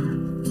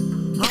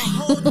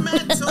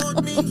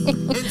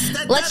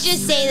Let's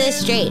just say this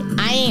straight.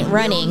 I ain't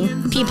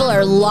running. People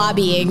are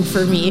lobbying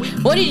for me.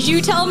 What did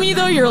you tell me,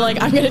 though? You're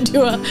like, I'm going to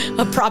do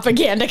a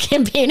propaganda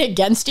campaign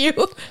against you.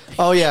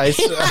 oh yeah,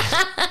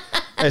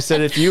 I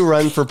said if you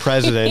run for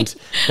president,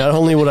 not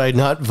only would I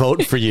not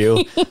vote for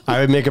you,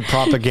 I would make a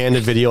propaganda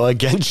video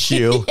against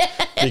you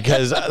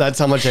because that's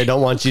how much I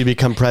don't want you to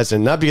become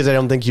president. Not because I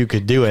don't think you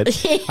could do it.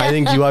 I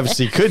think you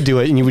obviously could do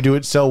it and you would do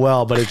it so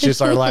well, but it's just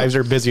our lives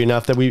are busy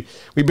enough that we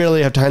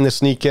barely have time to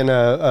sneak in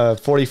a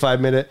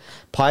 45-minute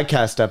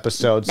podcast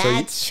episode.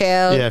 That's true.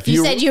 Yeah, if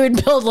you said you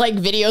would build like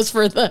videos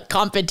for the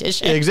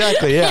competition.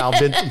 Exactly. Yeah,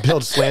 I'll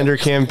build slander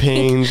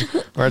campaigns,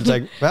 or it's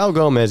like Val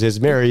Gomez is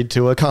married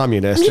to a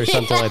communist or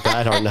something like that.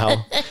 I don't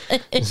know.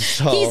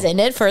 So, he's in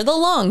it for the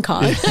long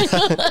con.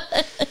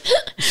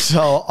 So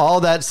all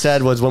that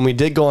said was when we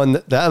did go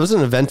on, that was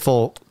an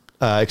eventful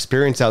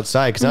experience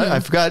outside because I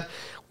forgot.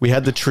 We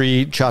had the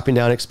tree chopping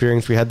down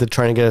experience. We had the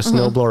trying to get a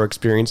snowblower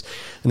experience.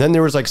 And then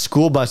there was like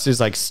school buses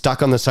like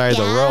stuck on the side of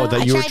the road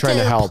that you were trying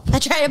to help. I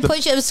tried to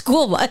push a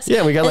school bus.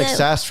 Yeah, we got like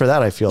sassed for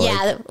that, I feel like.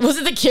 Yeah. Was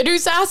it the kid who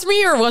sassed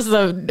me or was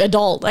the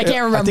adult? I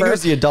can't remember. I think it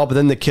was the adult, but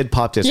then the kid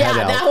popped his head out.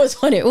 Yeah, that was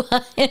what it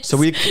was. So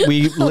we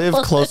live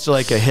close to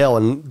like a hill.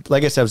 And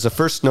like I said, it was the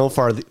first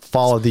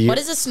fall of the year. What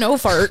is a snow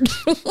fart?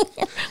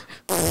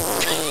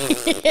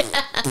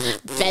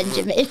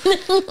 Benjamin.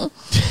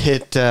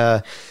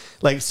 It,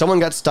 like someone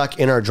got stuck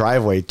in our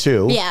driveway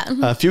too. Yeah.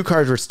 A few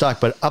cars were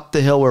stuck, but up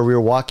the hill where we were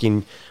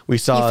walking, we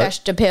saw. You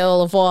fetched a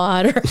pail of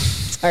water.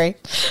 Sorry.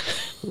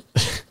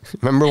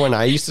 Remember when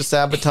I used to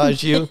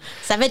sabotage you?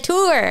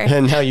 Saboteur.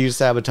 And now you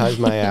sabotage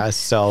my ass.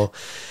 So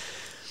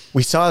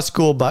we saw a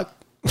school bus.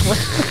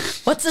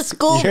 What's a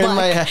school bus? You're in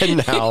my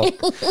head now.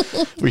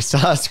 We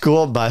saw a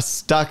school bus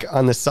stuck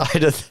on the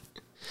side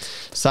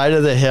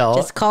of the hill.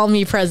 Just call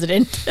me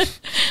president.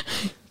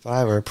 If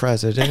I were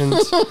president.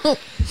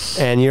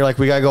 And you're like,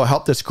 we got to go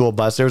help the school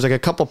bus. There was like a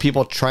couple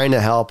people trying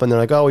to help. And they're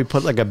like, oh, we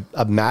put like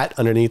a mat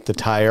underneath the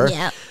tire.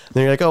 Yeah. And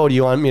then you're like, oh, do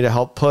you want me to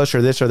help push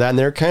or this or that? And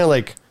they're kind of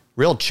like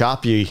real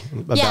choppy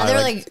about Yeah, they're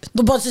it. like,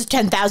 the bus is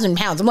 10,000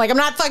 pounds. I'm like, I'm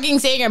not fucking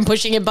saying I'm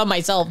pushing it by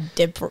myself.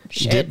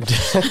 Shit.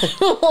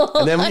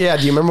 And then, yeah,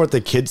 do you remember what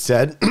the kid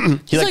said?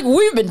 He's like,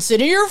 we've been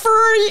sitting here for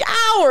an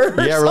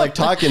hour. Yeah, we're like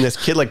talking. This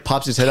kid like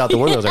pops his head out the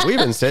window. He's like, we've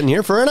been sitting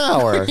here for an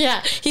hour.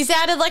 Yeah, he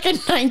sounded like a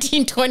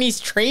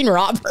 1920s train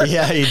robber.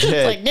 Yeah, he did.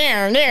 It's like,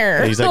 there.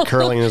 And he's like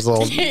curling his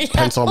little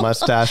pencil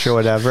mustache or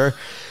whatever.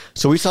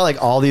 So we saw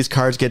like all these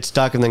cars get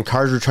stuck and then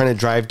cars were trying to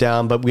drive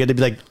down, but we had to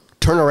be like,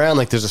 turn around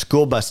like there's a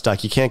school bus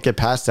stuck. You can't get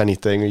past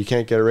anything or you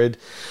can't get rid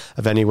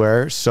of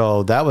anywhere.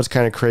 So that was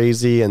kind of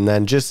crazy. And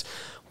then just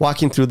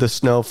walking through the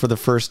snow for the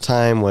first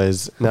time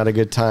was not a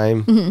good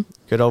time. Mm-hmm.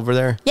 Good over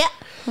there? Yeah.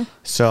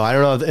 So I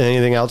don't know if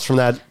anything else from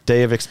that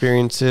day of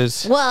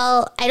experiences.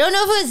 Well, I don't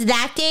know if it was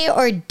that day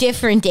or a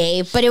different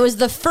day, but it was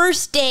the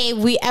first day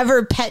we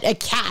ever pet a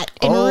cat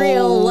in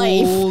real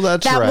life.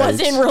 That's that right.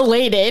 wasn't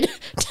related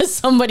to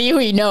somebody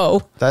we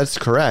know. That's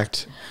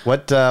correct.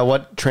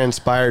 What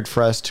transpired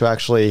for us to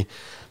actually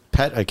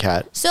pet a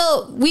cat?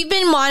 So we've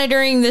been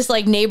monitoring this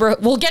like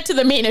neighborhood. We'll get to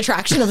the main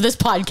attraction of this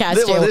podcast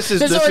too. Well, this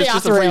is already just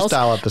off a the rails,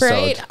 freestyle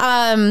episode.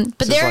 Right?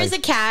 But there is a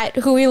cat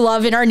who we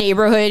love in our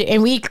neighborhood,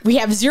 and we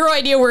have zero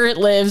idea where it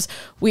lives.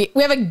 We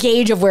have a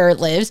gauge of where it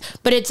lives,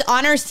 but it's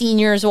on our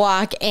seniors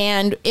walk,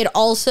 and it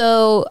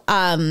also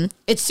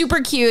it's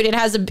super cute. It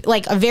has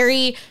a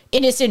very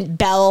innocent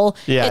bell.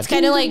 Yeah. It's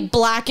kind of like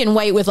black and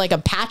white with like a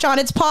patch on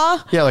its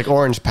paw. Yeah, like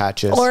orange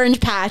patches.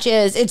 Orange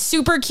patches. It's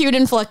super cute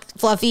and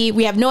fluffy.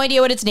 We have no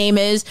idea what its name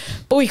is,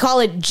 but we call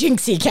it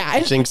Jinxie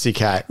Cat. Jinxie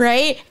Cat.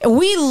 Right? And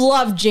we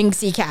love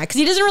Jinxie Cat because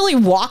he doesn't really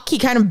walk. He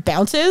kind of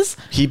bounces.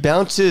 He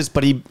bounces,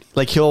 but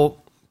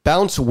he'll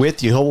bounce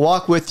with you. He'll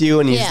walk with you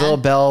and his little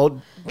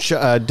bell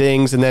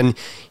dings and then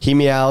he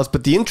meows.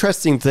 But the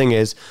interesting thing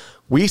is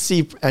we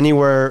see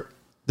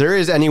there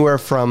is anywhere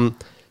from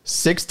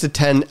 6 to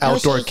 10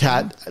 outdoor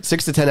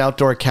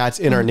cats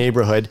in our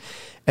neighborhood.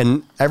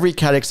 And every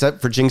cat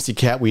except for Jinxie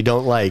Cat we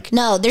don't like.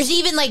 No, there's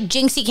even like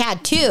Jinxie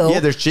Cat 2. Yeah,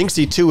 there's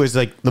Jinxie 2 is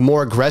like the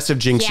more aggressive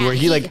Jinxie where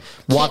he like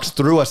walks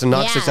through us and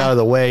knocks us out of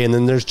the way. And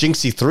then there's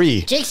Jinxie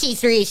 3. Jinxie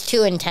 3 is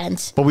too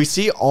intense. But we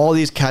see all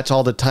these cats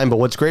all the time. But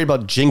what's great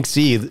about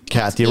Jinxie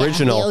Cat, the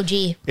original,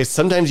 the OG, is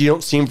sometimes you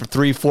don't see him for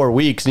 3-4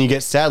 weeks and you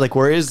get sad. Like,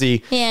 where is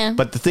he? Yeah.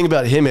 But the thing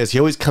about him is he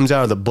always comes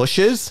out of the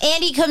bushes.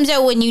 And he comes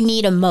out when you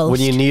need him most.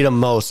 When you need him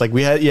most. Like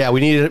we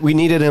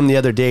needed him the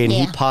other day and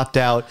he popped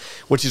out,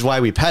 which is why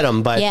we pet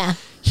him. But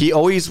he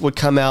always would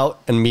come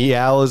out and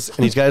meows and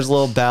he's got his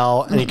little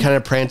bell and he kind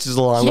of prances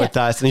along with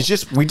us. And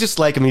we just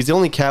like him. He's the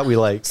only cat we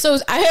like. So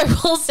I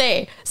will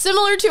say,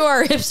 similar to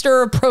our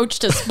hipster approach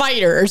to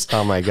spiders.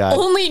 Oh my God.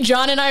 Only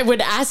John and I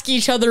would ask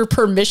each other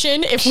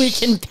permission if we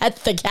can pet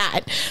the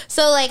cat.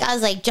 So like, I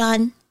was like,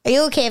 John, Are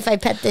you okay if I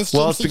pet this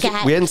Well, it's Jinxie because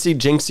cat? we hadn't seen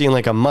Jinxie in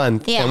like a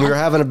month, Yeah. and we were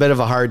having a bit of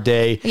a hard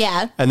day.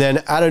 Yeah. And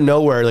then out of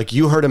nowhere, like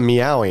you heard him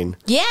meowing,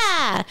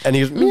 Yeah. and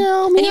he was meow,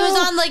 meow. And he was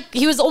on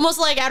he was almost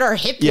like at our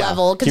hip Yeah.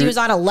 level because He he was-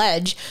 was on a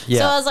ledge. Yeah.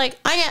 So I was like,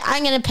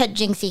 I'm gonna pet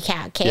Jinxie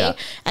cat, okay? Yeah.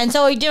 And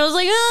so he did. I was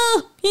like,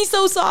 oh, he's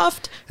so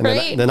soft, And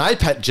right? then I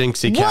pet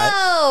Jinxie cat.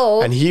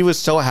 Whoa. And he was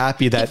so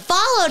happy that He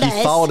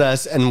followed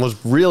us. and was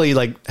really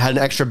like had an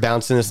extra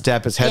bounce in his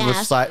step. His head Yeah.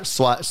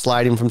 was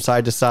sliding from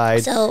side to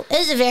side. So it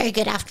was a very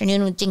good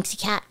afternoon with Jinxie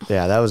cat.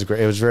 Yeah, that was great.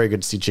 It was very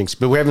good to see Jinxie,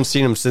 but we haven't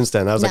seen him since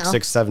then. That was like No.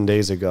 6-7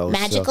 days ago. so.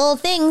 Magical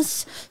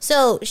things.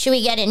 So should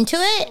we get into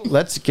it?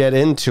 Let's get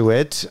into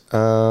it.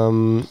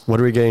 What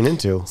are we getting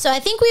into? So I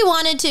think we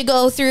wanted to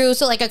go through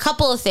like a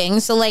couple of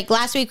things. So like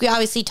last week we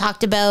obviously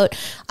talked about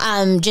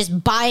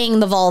just buying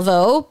the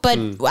Volvo, but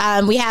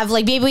we have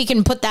like maybe we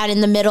can put that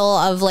in the middle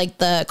of like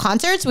the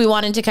concerts. We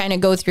wanted to kind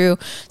of go through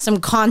some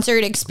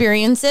concert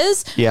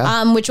experiences,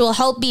 which will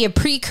help be a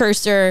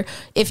precursor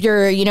if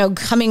you're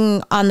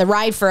coming on the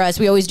ride for us.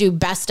 We always do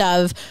best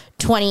of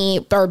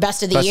 20 or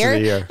best of the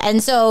year.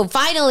 And so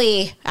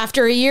finally,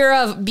 after a year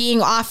of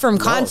being off from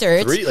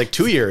concerts,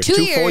 2 years, two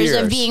full years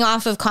of being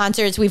off of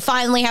concerts, we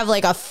finally have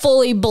like a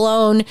fully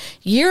blown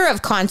year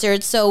of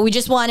concerts. So we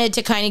just wanted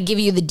to kind of give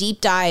you the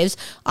deep dives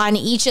on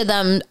each of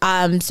them.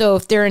 So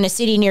if they're in a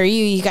city near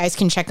you, you guys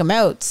can check them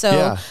out.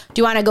 So do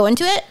you want to go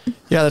into it?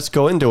 Yeah, let's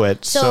go into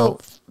it. So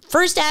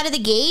first out of the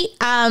gate,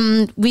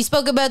 we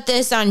spoke about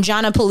this on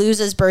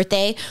Johnapalooza's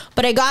birthday,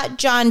 but I got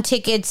John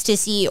tickets to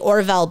see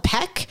Orville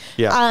Peck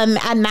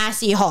at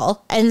Massey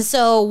Hall. And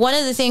so one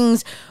of the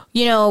things,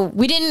 we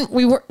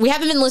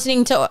haven't been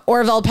listening to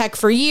Orville Peck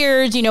for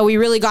years. We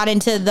really got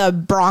into the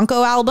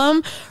Bronco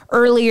album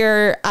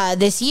earlier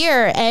this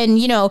year, and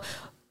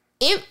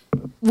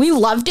we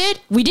loved it.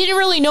 We didn't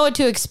really know what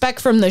to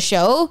expect from the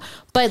show,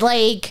 but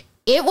like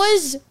it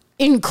was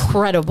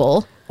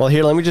incredible. Well,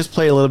 here, let me just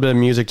play a little bit of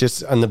music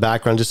just on the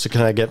background just to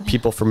kind of get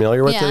people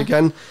familiar with it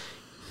again.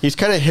 He's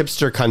kind of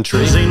hipster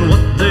country. Oops,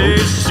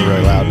 it's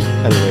very loud.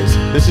 Anyways,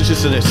 this is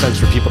just a sense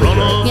for people to hear.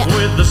 Yeah.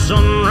 With the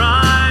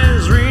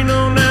sunrise,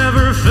 Reno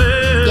never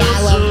fails. Yeah,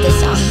 I love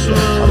this song.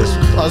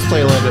 I'll just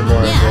play a little bit more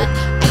of it.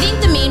 Yeah, I think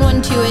the main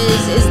one too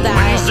is that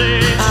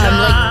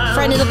like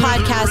friend of the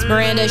podcast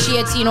Miranda, she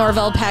had seen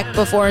Orville Peck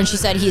before and she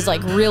said he's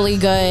like really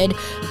good.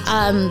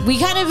 We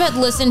kind of had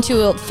listened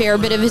to a fair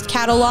bit of his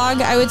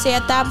catalog, I would say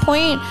at that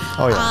point.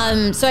 Oh,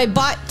 yeah. So I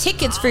bought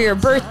tickets for your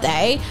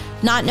birthday,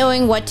 not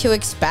knowing what to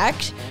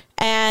expect.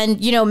 And,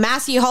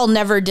 Massey Hall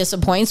never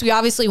disappoints. We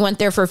obviously went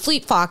there for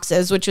Fleet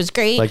Foxes, which was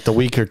great. Like the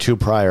week or two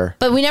prior.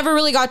 But we never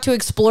really got to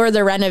explore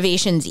the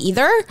renovations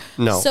either.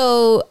 No.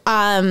 So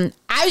I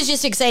was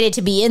just excited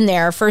to be in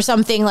there for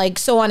something like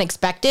so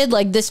unexpected.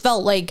 Like this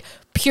felt like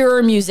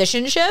pure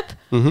musicianship.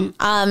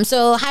 Mm-hmm.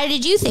 So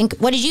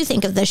what did you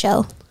think of the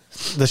show?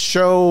 The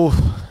show,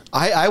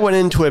 I went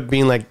into it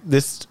being like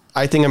this.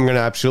 I think I'm going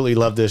to absolutely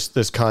love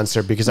this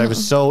concert because I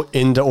was so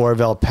into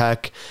Orville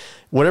Peck.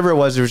 Whatever it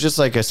was just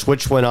like a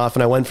switch went off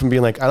and I went from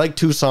being like, I like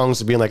two songs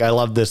to being like, I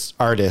love this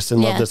artist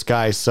and love this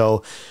guy.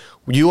 So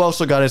you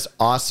also got his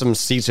awesome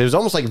seats. It was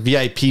almost like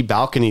VIP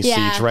balcony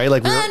seats, right?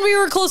 Like and we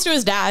were close to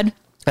his dad.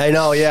 I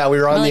know. Yeah. We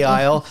were on the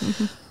aisle.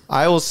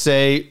 I will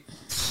say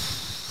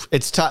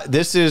it's tough.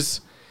 This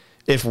is,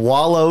 if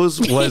Wallows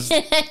was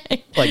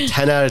like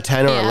 10 out of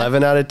 10 or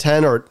 11 out of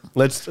 10, or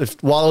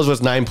if Wallows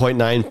was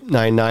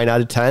 9.999 out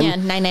of 10. Yeah,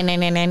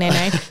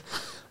 9999999.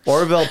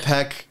 Orville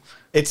Peck,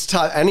 it's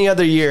tough. Any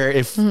other year,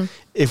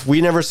 if we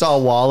never saw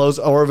Wallows,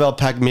 Orville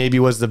Peck maybe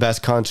was the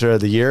best concert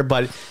of the year.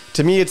 But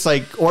to me, it's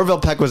like Orville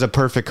Peck was a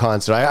perfect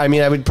concert. I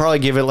mean, I would probably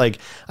give it like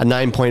a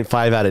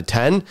 9.5 out of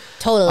 10.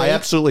 Totally. I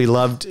absolutely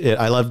loved it.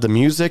 I loved the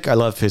music. I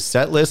loved his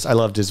set list. I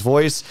loved his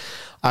voice.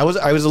 I was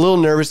a little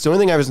nervous. The only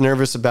thing I was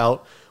nervous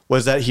about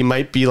was that he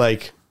might be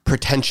like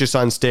pretentious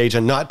on stage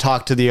and not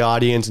talk to the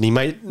audience, and he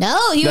might. No,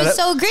 he was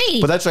so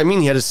great. But that's what I mean.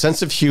 He had a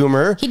sense of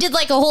humor. He did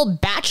like a whole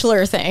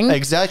Bachelor thing.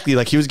 Exactly.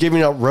 Like he was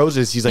giving out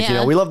roses. He's like,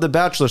 we love The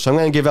Bachelor, so I'm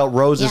going to give out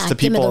roses to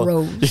people. Give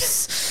me the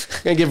rose.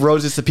 I'm going to give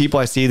roses to people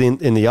I see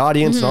in the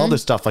audience and all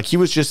this stuff. Like he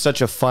was just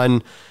such a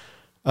fun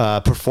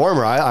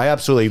performer. I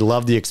absolutely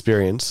loved the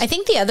experience. I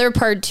think the other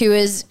part too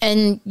is,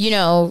 and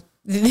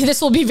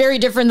this will be very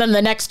different than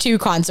the next two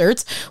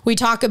concerts we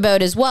talk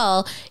about as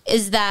well,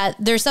 is that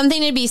there's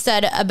something to be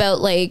said about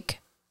like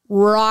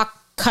rock,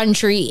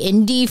 country,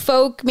 indie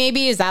folk,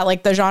 maybe. Is that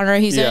like the genre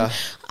he's in?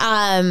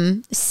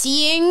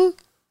 Seeing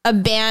a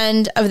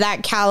band of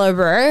that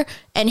caliber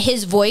and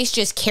his voice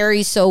just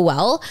carries so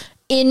well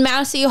in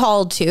Massey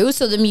Hall too.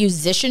 So the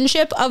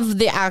musicianship of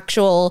the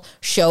actual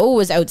show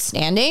was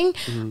outstanding.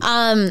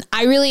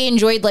 I really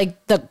enjoyed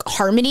like the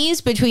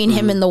harmonies between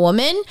him and the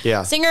woman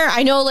singer.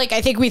 I know, like,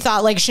 I think we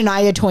thought like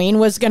Shania Twain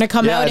was going to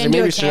come out and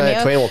do a cameo. Maybe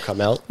Shania Twain will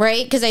come out.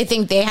 Right? Because I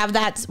think they have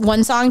that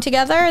one song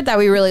together that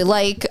we really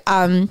like.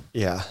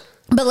 Yeah.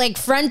 But like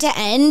front to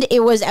end,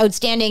 it was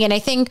outstanding. And I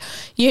think,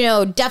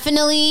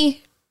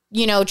 definitely,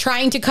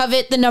 trying to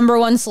covet the number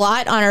one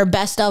slot on our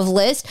best of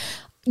list.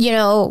 you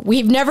know,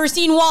 we've never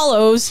seen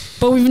Wallows,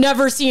 but we've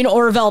never seen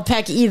Orville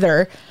Peck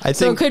either.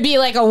 So it could be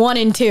like a 1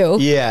 and 2.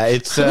 Yeah,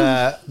 it's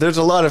there's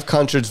a lot of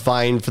concerts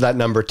vying for that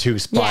number 2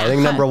 spot. Yeah. I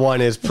think number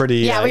 1 is pretty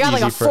Yeah, we got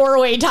like easy a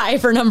 4-way tie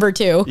for number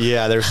 2.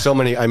 Yeah, there's so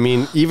many. I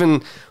mean,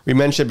 even we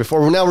mentioned it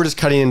before. Now we're just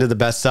cutting into the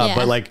best stuff, Yeah.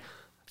 but like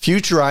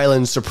Future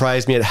Islands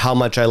surprised me at how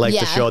much I liked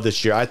the show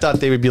this year. I thought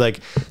they would be like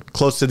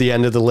close to the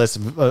end of the list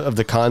of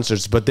the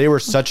concerts, but they were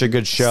such a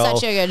good show.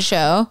 Such a good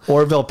show.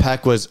 Orville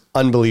Peck was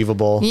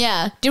unbelievable.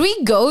 Yeah. Did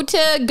we go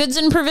to Goods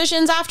and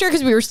Provisions after?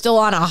 Because we were still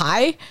on a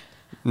high.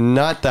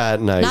 Not that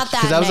night. Not that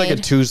Because that was like a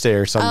night. Tuesday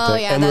or something. Oh,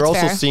 yeah, and we were that's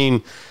also fair.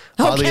 seeing,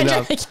 oddly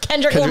enough,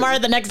 Kendrick Lamar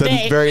the next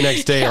day. The very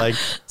next day. Yeah. Like,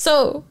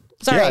 So,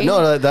 sorry. yeah,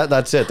 no,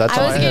 that's it. That's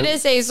all I was going to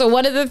say, so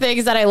one of the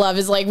things that I love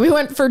is like we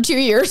went for 2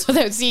 years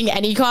without seeing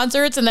any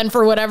concerts. And then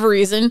for whatever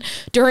reason,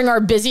 during our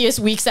busiest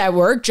weeks at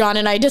work, John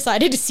and I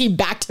decided to see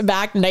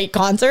back-to-back night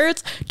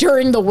concerts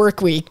during the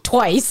work week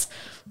twice.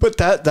 But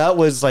that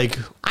was like,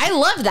 I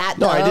love that,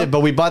 no, though. I did. But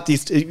we bought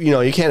these, you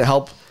know, you can't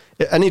help.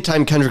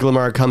 Anytime Kendrick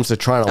Lamar comes to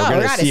Toronto, we're we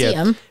going to gotta see see it.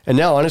 him. And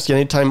now, honestly,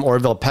 anytime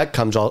Orville Peck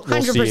comes, we'll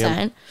see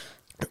him.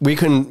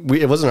 100%.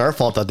 It wasn't our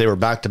fault that they were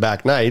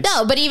back-to-back nights.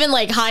 No, but even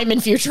like Hyman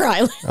Future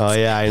Island. Oh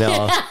yeah, I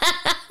know.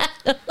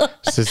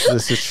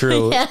 This is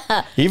true.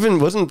 Yeah. Even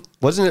wasn't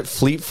it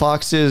Fleet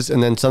Foxes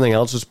and then something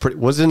else was pretty?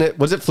 Was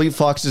it Fleet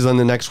Foxes? And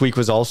the next week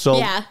was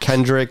also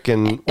Kendrick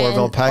and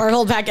Orville Peck.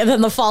 Orville Peck, and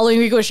then the following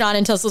week was Sean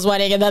and Tessa's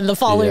wedding, and then the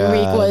following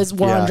week was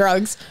War on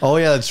Drugs. Oh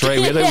yeah, that's right.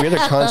 We had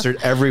a concert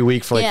every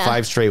week for like Yeah.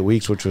 5 straight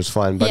weeks, which was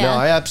fun. But no, Yeah.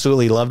 I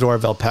absolutely loved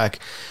Orville Peck.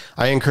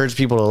 I encourage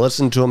people to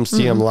listen to him,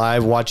 see him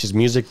live, watch his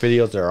music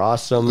videos. They're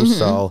awesome.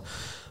 So,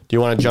 do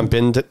you want to jump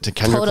into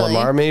Kendrick Totally.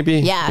 Lamar? Maybe.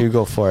 Yeah. You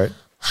go for it.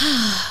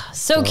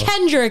 So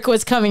Kendrick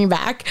was coming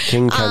back.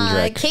 King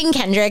Kendrick. King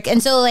Kendrick.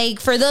 And so like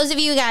for those of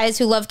you guys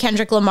who love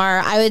Kendrick Lamar,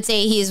 I would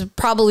say he's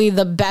probably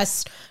the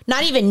best,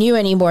 not even new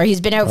anymore.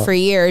 He's been out for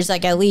years,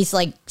 like at least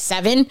like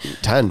 10.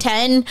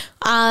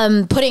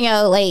 Putting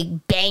out like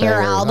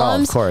banger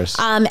albums. Oh, of course.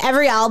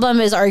 Every album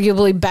is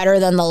arguably better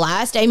than the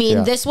last. I mean,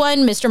 Yeah. this one,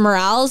 Mr.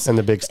 Morales And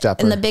the Big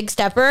Stepper. and the Big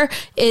Stepper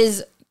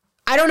is,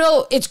 I don't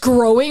know, it's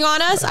growing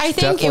on us. I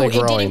think definitely it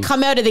growing. didn't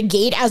come out of the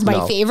gate as my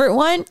No. favorite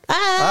one.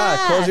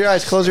 Close your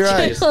eyes. Close your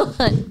eyes.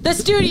 The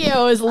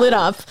studio is lit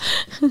up.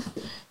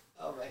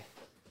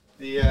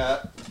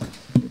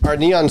 Our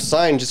neon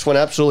sign just went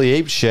absolutely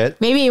ape shit.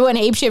 Maybe he went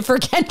apeshit for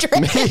Kendrick.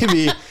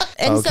 Maybe.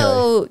 And Okay.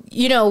 so,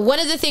 you know, one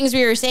of the things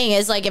we were saying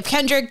is like, if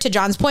Kendrick, to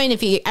John's point,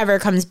 if he ever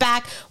comes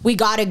back, we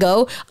gotta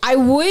go. I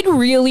would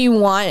really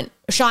want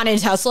Sean and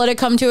Tesla to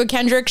come to a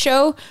Kendrick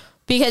show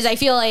because I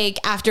feel like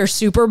after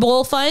Super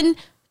Bowl fun,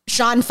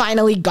 Sean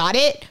finally got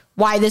it.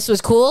 Why this was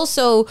cool.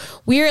 So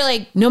we were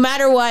like, no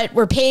matter what,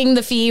 we're paying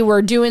the fee,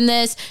 we're doing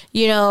this,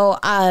 you know.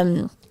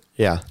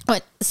 Yeah.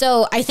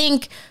 So I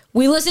think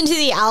we listened to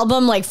the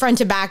album like front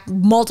to back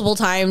multiple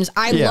times.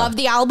 I love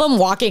the album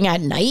Walking at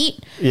Night.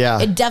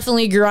 Yeah. It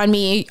definitely grew on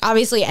me.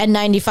 Obviously,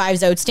 N95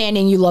 is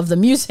outstanding. You love the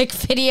music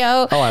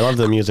video. Oh, I love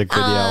the music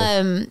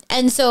video.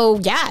 And so,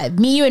 yeah,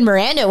 me, you, and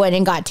Miranda went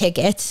and got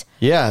tickets.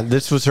 Yeah,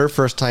 this was her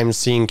first time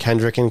seeing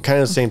Kendrick, and kind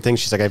of the same thing.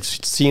 She's like, I've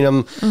seen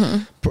him,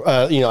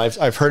 you know,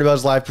 I've heard about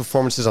his live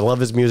performances. I love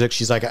his music.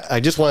 She's like, I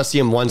just want to see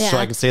him once so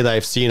Yeah. I can say that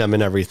I've seen him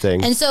and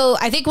everything. And so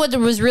I think what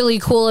was really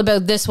cool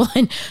about this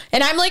one,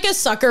 and I'm like a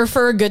sucker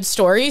for a good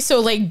story.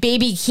 So like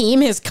Baby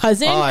Keem, his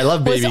cousin, Oh, I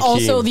love Baby was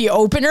also Keem. the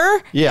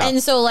opener. Yeah.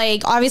 And so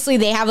like obviously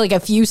they have like a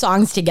few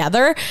songs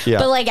together. Yeah.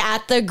 But like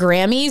at the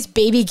Grammys,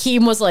 Baby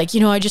Keem was like, you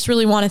know, I just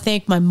really want to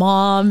thank my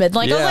mom. And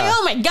like I was Yeah. like,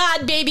 oh my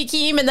God, Baby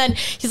Keem. And then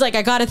he's like,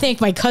 I gotta thank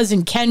my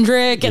cousin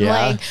Kendrick and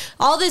Yeah. like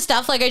all this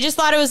stuff. Like I just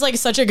thought it was like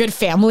such a good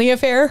family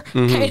affair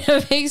kind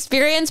of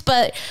experience.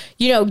 But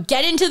you know,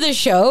 get into the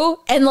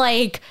show and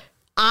like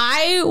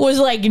I was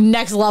like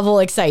next level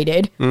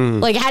excited.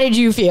 Like, how did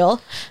you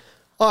feel?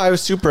 Oh, I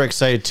was super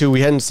excited too. We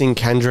hadn't seen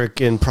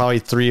Kendrick in probably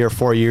 3 or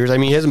 4 years. I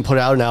mean, he hasn't put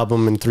out an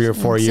album in 3 or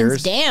 4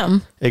 years.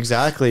 Damn.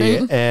 Exactly.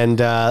 And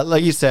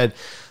like you said,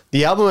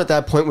 the album at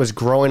that point was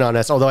growing on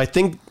us. Although I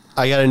think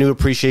I got a new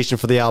appreciation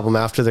for the album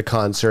after the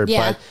concert.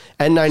 Yeah.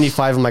 But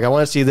N95, I'm like, I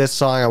want to see this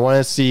song. I want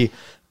to see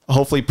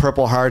hopefully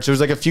Purple Hearts. There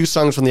was like a few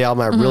songs from the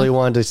album I really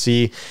wanted to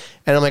see.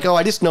 And I'm like, oh,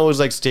 I just know his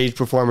like stage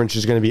performance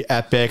is going to be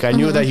epic. I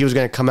knew that he was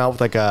going to come out with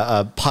like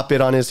a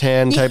puppet on his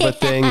hand type of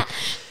thing.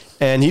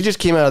 And he just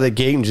came out of the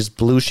gate and just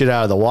blew shit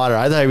out of the water.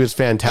 I thought he was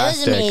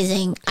fantastic. It was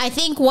amazing. I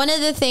think one of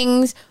the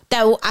things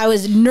that I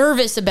was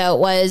nervous about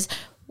was,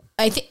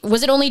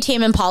 was it only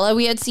Tame Impala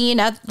we had seen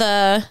at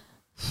the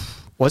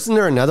Wasn't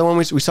there another one?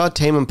 We saw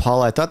Tame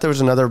Impala. I thought there was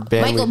another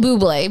band. Michael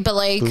Bublé, but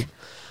like,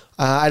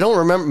 I don't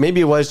remember.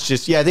 Maybe it was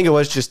just, I think it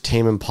was just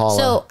Tame Impala.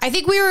 so I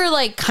think we were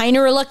like kind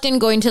of reluctant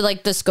going to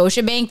like the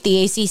Scotiabank,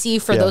 the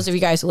ACC, for Yeah. those of you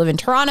guys who live in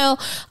Toronto.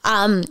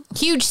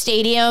 Huge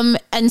stadium.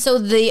 And so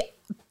the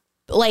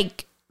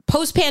like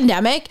post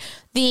pandemic,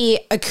 the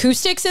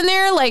acoustics in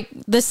there, like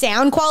the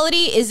sound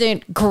quality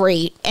isn't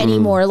great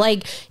anymore.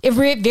 Like it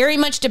very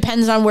much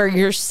depends on where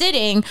you're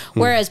sitting.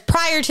 Whereas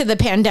prior to the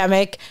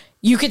pandemic,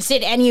 you could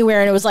sit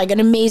anywhere and it was like an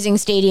amazing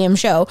stadium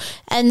show.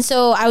 And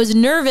so I was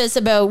nervous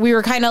about, we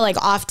were kind of like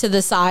off to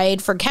the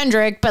side for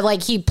Kendrick, but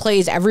like he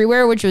plays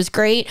everywhere, which was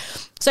great.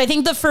 So I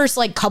think the first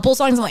like couple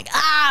songs, I'm like,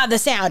 the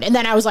sound. And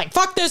then I was like,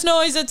 fuck this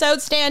noise, it's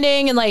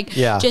outstanding. And like,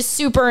 just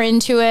super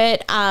into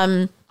it.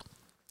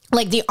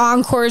 Like the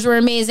encores were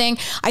amazing.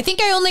 I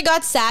think I only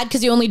got sad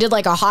because he only did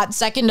like a hot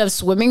second of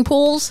swimming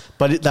pools.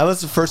 But that was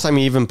the first time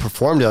he even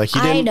performed it. Like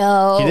he didn't,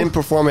 He didn't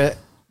perform it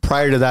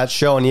prior to that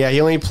show. And he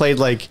only played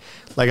like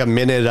a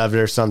minute of it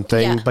or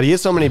something. Yeah. But he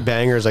has so many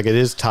bangers, like it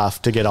is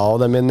tough to get all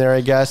of them in there, I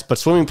guess. But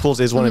Swimming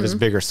Pools is one of his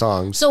bigger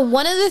songs. So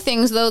one of the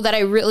things though that I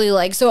really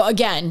like, so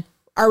again,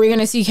 are we going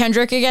to see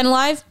Kendrick again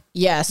live?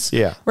 Yes.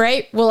 Yeah.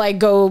 Right? Will I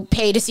go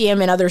pay to see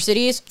him in other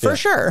cities? For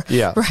sure.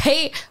 Yeah.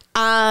 Right?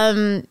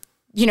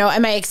 You know,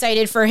 am I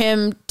excited for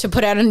him to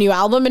put out a new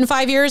album in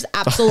 5 years?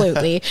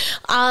 Absolutely.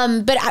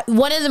 But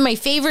one of my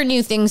favorite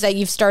new things that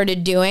you've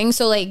started doing,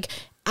 so like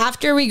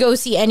after we go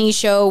see any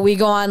show, we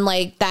go on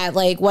like that,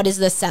 like what is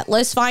the set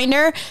list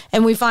finder,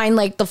 and we find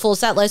like the full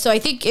set list. So I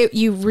think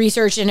you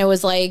researched and it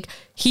was like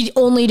he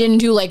only didn't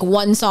do like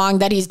one song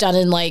that he's done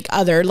in like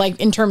other, like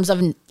in terms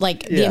of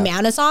like the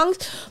amount of songs.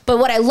 But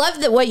what I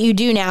love that what you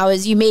do now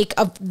is you make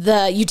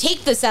you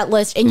take the set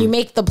list and you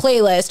make the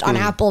playlist on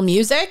Apple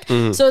Music.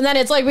 So then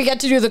it's like we get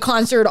to do the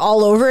concert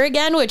all over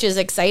again, which is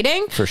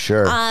exciting. For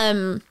sure.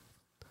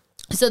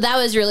 So that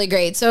was really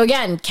great. So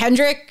again,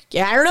 Kendrick,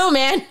 I don't know,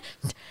 man.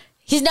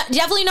 He's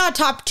definitely not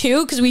top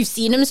 2 because we've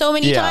seen him so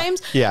many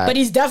times. Yeah. But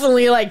he's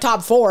definitely like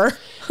top 4.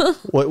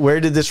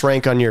 Where did this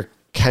rank on your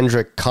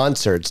Kendrick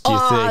concerts, do you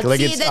think?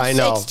 Like I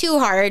know. It's too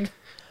hard.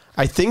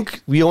 I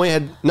think we only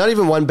had not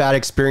even one bad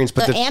experience,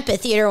 but the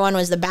amphitheater one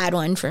was the bad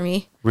one for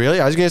me.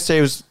 Really? I was going to say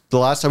it was the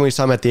last time we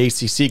saw him at the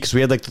ACC because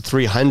we had like the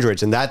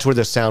 300s and that's where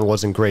the sound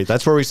wasn't great.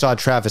 That's where we saw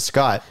Travis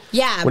Scott.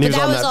 Yeah, but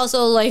that was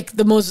also like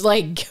the most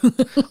like...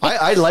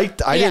 I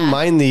didn't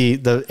mind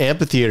the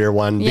amphitheater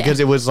one because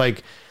it was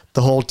like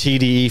the whole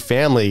TDE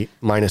family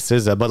minus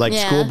SZA, but like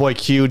Schoolboy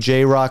Q,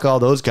 J-Rock, all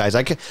those guys.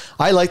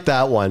 I like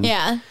that one.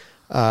 Yeah.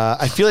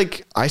 I feel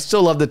like I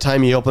still love the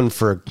time he opened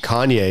for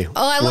Kanye. Oh,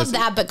 I love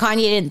that, but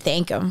Kanye didn't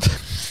thank him.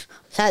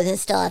 So I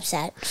was still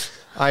upset.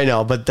 I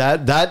know, but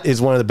that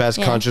is one of the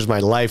best concerts of my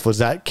life was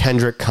that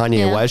Kendrick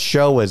Kanye West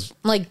show was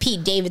like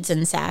Pete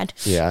Davidson sad.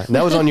 Yeah. And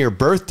that was on your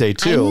birthday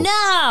too. I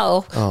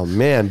know. Oh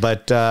man.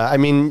 But I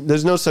mean,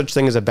 there's no such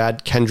thing as a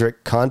bad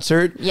Kendrick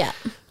concert. Yeah.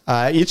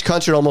 Each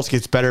concert almost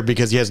gets better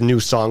because he has new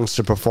songs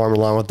to perform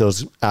along with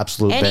those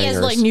absolute bangers. And he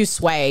has like new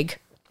swag.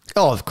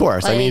 Oh, of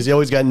course. Like, I mean, he's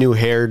always got new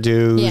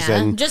hairdos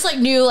and just like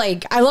new,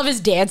 like I love his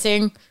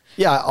dancing.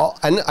 Yeah,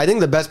 and I think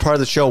the best part of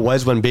the show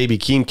was when Baby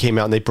Keem came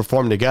out and they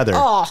performed together.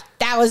 Oh,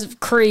 that was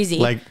crazy.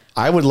 Like,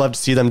 I would love to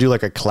see them do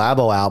like a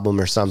collabo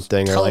album or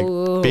something. Or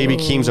like Baby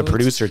Keem's a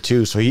producer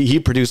too. So he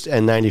produced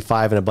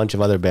N95 and a bunch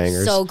of other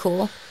bangers. So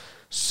cool.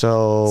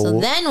 So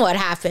then what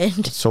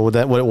happened? So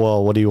then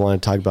what do you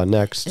want to talk about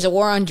next? Is it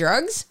war on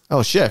drugs?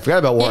 Oh shit, I forgot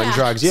about war on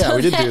drugs. Yeah, so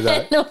we did do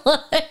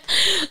that.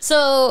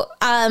 So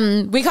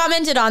we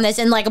commented on this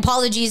and like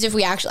apologies if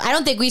we actually, I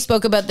don't think we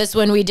spoke about this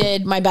when we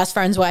did my best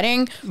friend's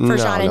wedding for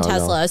Sean and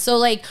Tesla. No. So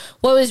like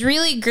what was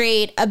really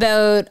great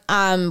about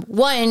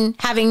one,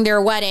 having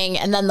their wedding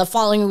and then the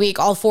following week,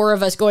 all 4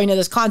 of us going to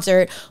this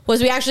concert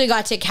was we actually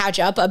got to catch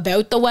up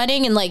about the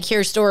wedding and like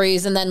hear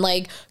stories and then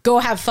like go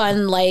have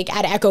fun like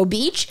at Echo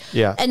Beach.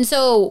 Yeah. And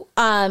so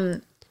I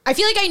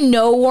feel like I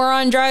know war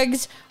on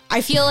drugs. I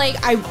feel like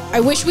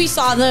I wish we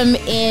saw them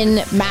in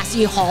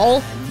Massey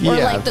Hall or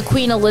like the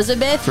Queen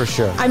Elizabeth. For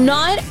sure. I'm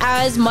not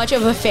as much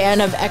of a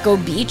fan of Echo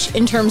Beach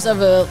in terms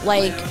of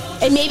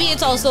and maybe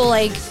it's also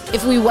like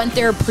if we went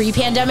there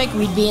pre-pandemic,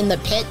 we'd be in the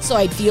pit, so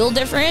I'd feel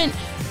different.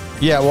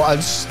 Yeah, well,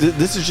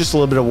 this is just a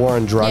little bit of war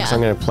on drugs I'm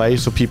going to play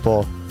so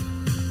people,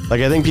 like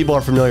I think people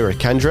are familiar with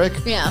Kendrick.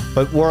 Yeah.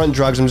 But war on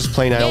drugs, I'm just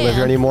playing I Don't Live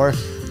Here Anymore.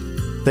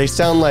 They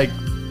sound like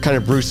kind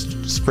of Bruce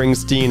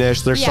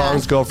Springsteen-ish. Their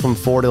songs go from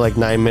 4 to like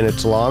 9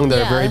 minutes long.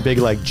 They're a very big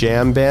like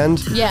jam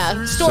band.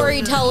 Yeah,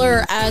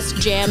 storyteller-esque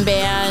jam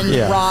band,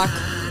 rock.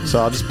 So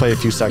I'll just play a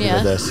few seconds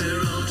of this.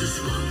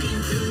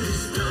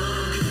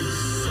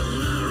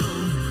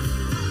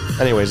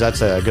 Anyways,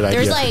 that's a good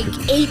idea. There's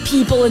like 8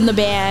 people in the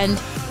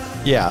band.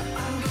 Yeah.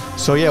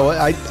 So yeah, well,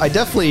 I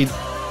definitely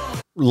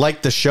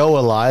like the show a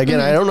lot. Again,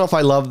 I don't know if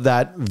I love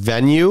that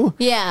venue.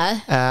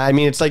 Yeah. I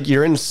mean, it's like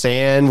you're in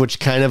sand, which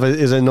kind of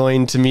is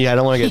annoying to me. I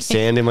don't want to get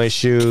sand in my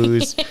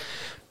shoes.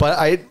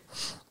 But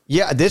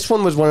this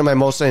one was one of my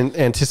most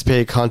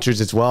anticipated concerts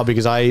as well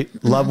because I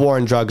love War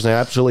on Drugs and I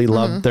absolutely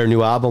love their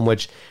new album,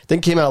 which I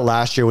think came out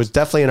last year. Was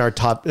definitely in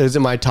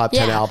my top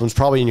 10 albums,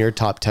 probably in your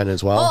top 10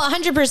 as well. Oh,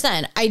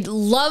 100%. I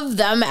love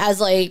them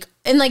as like,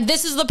 and like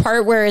this is the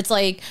part where it's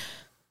like,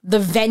 the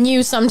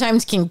venue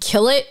sometimes can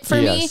kill it for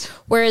me.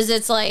 Whereas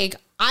it's like,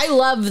 I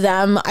love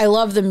them. I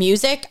love the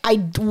music.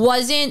 I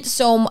wasn't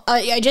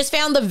I just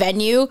found the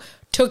venue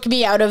took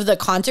me out of the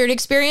concert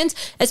experience,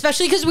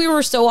 especially because we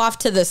were so off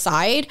to the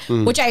side,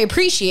 which I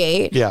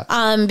appreciate. Yeah.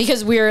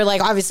 Because we were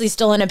like obviously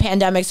still in a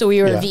pandemic, so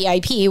we were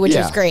VIP, which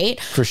is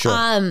great for sure.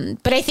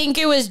 But I think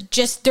it was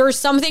just there was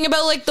something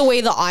about like the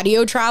way the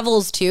audio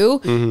travels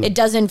too. It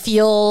doesn't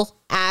feel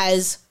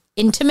as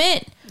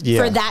intimate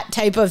for that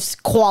type of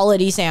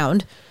quality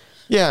sound.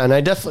 Yeah, and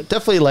I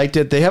definitely liked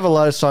it. They have a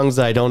lot of songs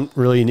that I don't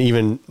really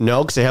even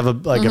know because they have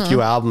a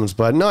few albums.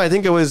 But no, I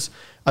think it was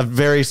a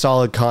very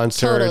solid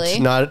concert. Totally. It's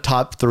not a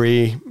top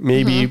 3,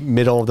 maybe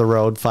middle of the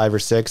road, 5 or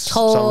 6,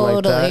 something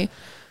like that.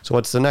 So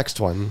what's the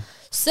next one?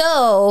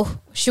 So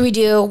should we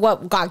do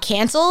what got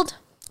canceled?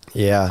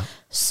 Yeah.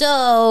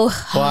 So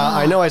Well,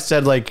 I know I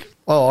said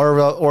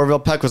Orville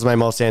Peck was my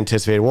most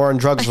anticipated. War on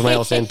Drugs was my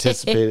most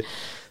anticipated.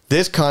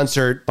 This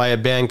concert by a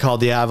band called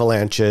the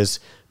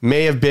Avalanches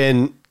may have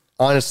been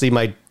honestly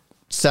my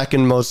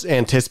second most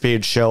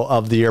anticipated show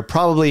of the year.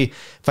 Probably,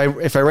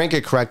 if I rank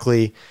it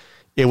correctly,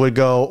 it would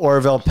go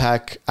Orville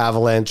Peck,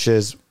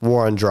 Avalanches,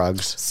 War on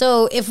Drugs.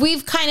 So if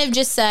we've kind of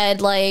just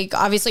said, like,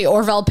 obviously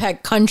Orville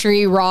Peck,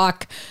 country,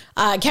 rock,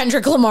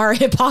 Kendrick Lamar,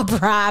 hip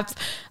hop, rap,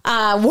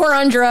 War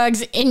on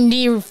Drugs,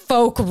 indie,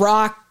 folk,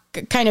 rock,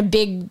 kind of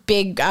big,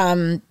 big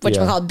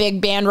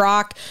band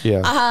rock.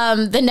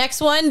 Yeah. The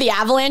next one, the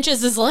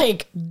Avalanches, is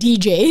like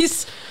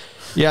DJs.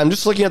 Yeah, I'm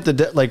just looking at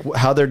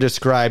how they're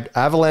described.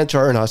 Avalanche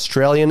are an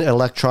Australian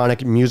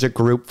electronic music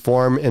group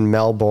formed in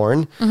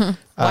Melbourne.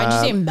 Why'd you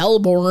say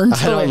Melbourne?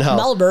 I don't know.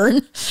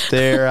 Melbourne.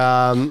 They're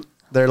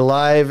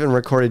live and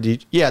recorded.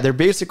 They're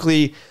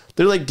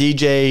like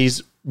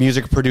DJs,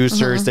 music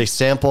producers. They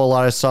sample a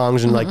lot of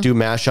songs and like do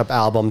mashup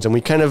albums. And we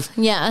kind of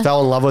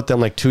fell in love with them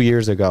like 2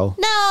 years ago.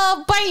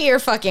 No, bite your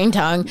fucking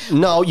tongue.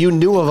 No, you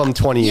knew of them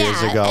 20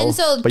 years ago. And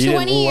so but you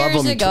 20 didn't love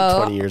years them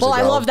ago, 20 years well,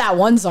 ago. I love that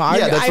one song.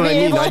 Yeah, that's what I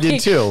mean. I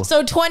did too.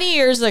 So 20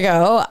 years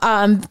ago,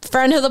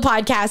 friend of the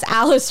podcast,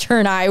 Alistair,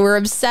 and I were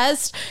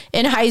obsessed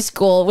in high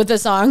school with a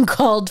song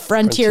called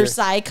Frontier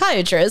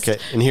Psychiatrist. Okay,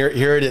 and here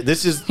it is.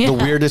 This is the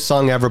weirdest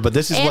song ever, but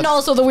this is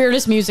also the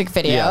weirdest music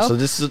video. Yeah, so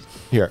this is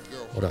here.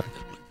 Hold on.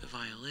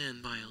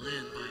 Violin.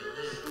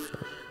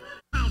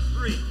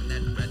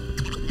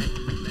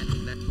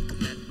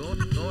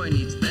 That boy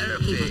needs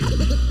therapy.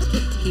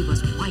 He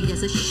was white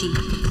as a sheet.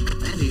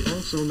 And he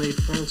also made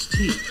false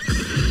teeth.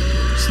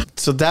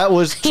 So that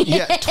was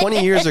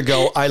 20 years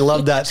ago. I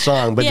loved that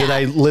song, but did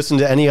I listen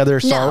to any other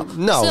song?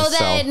 No. So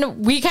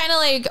then we kind of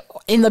like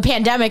in the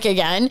pandemic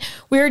again,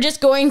 we were just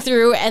going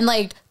through and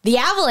like the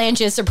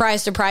Avalanches,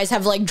 surprise, surprise,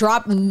 have like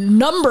dropped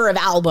number of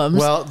albums.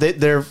 Well,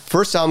 their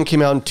first album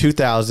came out in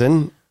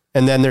 2000.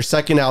 And then their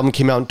second album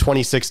came out in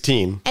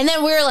 2016. And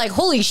then we were like,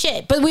 holy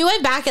shit. But we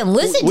went back and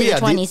listened to the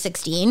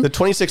 2016. The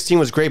 2016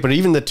 was great, but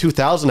even the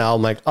 2000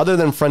 album, like other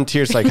than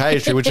Frontier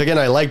Psychiatry, which again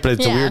I like, but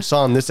it's a weird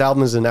song, this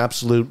album is an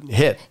absolute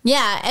hit.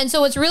 Yeah. And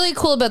so what's really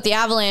cool about the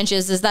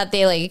Avalanches is that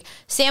they like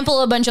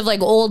sample a bunch of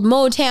like old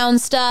Motown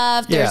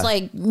stuff. There's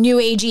like new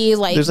agey,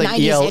 like there's like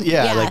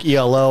 90s. like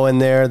ELO in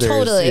there. There's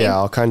totally.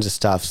 all kinds of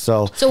stuff.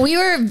 So we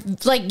were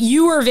like,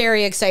 you were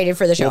very excited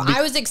for the show.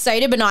 I was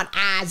excited, but not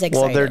as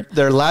excited. Well,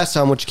 their last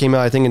album, which came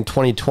out, I think in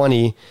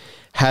 2020,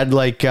 had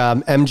like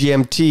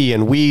MGMT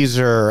and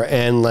Weezer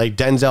and like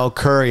Denzel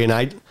Curry. And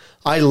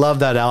I love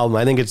that album.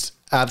 I think it's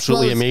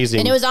absolutely amazing.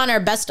 And it was on our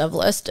best of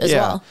list as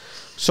well.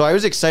 So I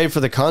was excited for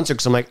the concert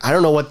because I'm like, I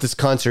don't know what this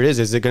concert is.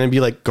 Is it going to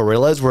be like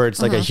Gorillaz where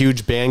it's like a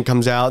huge band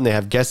comes out and they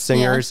have guest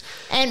singers?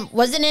 Yeah. And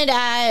wasn't it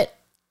at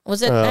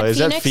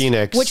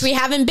Phoenix? Which we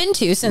haven't been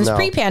to since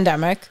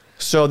pre-pandemic.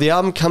 So the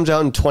album comes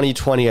out in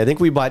 2020. I think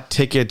we bought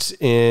tickets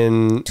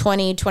in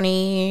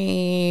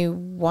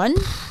 2021,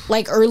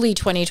 like early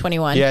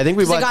 2021. Yeah, I think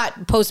we bought. It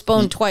got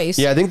postponed twice.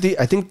 Yeah,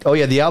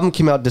 the album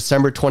came out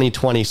December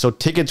 2020. So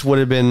tickets would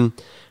have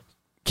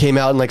came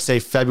out in like say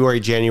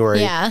February, January.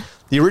 Yeah.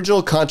 The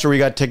original concert we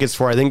got tickets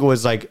for, I think it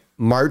was like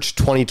March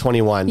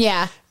 2021.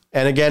 Yeah.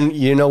 And again,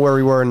 you know where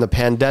we were in the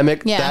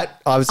pandemic. Yeah. That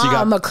obviously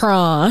got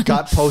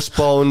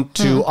postponed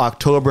to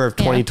October of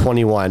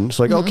 2021.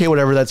 So like, okay,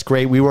 whatever, that's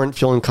great. We weren't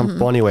feeling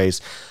comfortable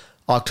anyways.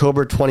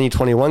 October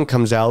 2021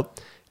 comes out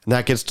and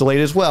that gets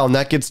delayed as well. And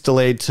that gets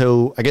delayed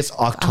to, I guess,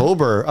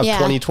 October of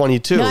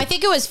 2022. No, I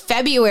think it was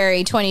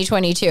February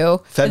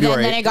 2022. February.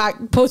 And then it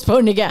got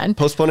postponed again.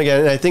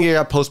 And I think it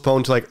got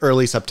postponed to like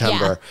early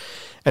September. Yeah.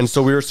 And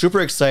so we were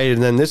super excited.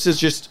 And then this is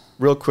just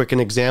real quick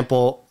an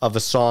example of a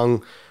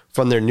song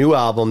from their new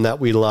album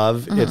that we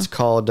love. It's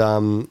called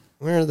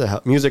where the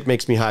hell? Music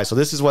Makes Me High. So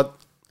this is what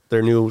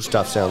their new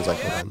stuff sounds like.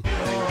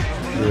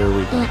 Here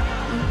we go.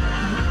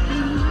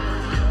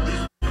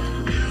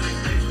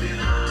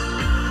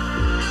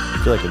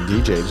 I feel like a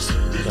DJ just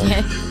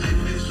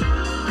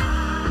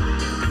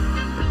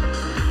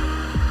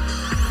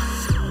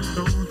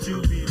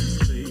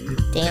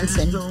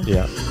dancing.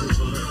 Yeah.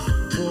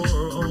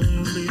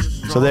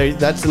 So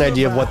that's an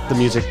idea of what the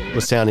music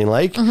was sounding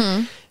like.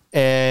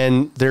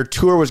 And their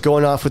tour was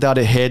going off without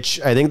a hitch.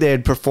 I think they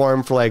had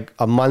performed for like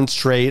a month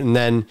straight. And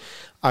then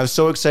I was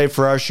so excited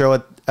for our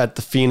show at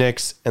the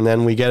Phoenix. And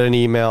then we get an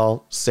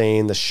email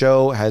saying the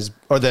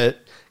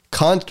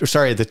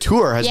the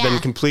tour has been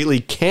completely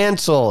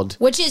canceled.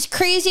 Which is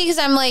crazy because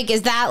I'm like,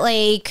 is that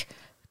like,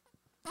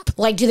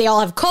 do they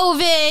all have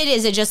COVID?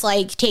 Is it just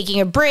like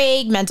taking a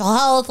break, mental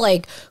health?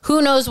 Like,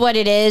 who knows what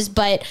it is?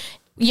 But,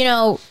 you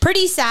know,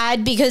 pretty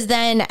sad because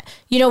then,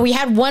 you know, we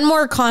had one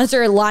more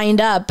concert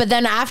lined up. But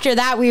then after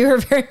that, we were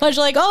very much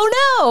like,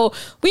 oh no,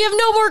 we have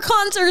no more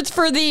concerts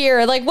for the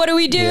year. Like, what do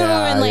we do?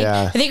 Yeah, and like,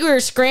 I think we were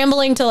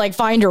scrambling to like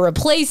find a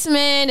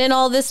replacement and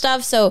all this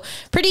stuff. So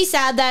pretty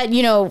sad that,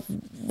 you know,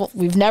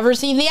 we've never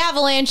seen the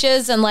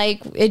Avalanches and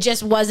like it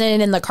just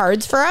wasn't in the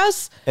cards for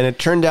us. And it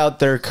turned out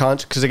their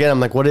because again, I'm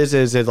like, what is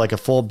it? Is it like a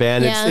full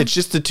band? Yeah. It's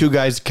just the two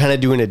guys kind of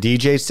doing a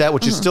DJ set,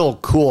 which is still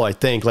cool, I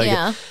think. Like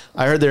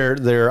I heard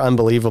they're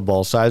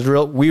unbelievable.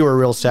 So we were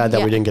real sad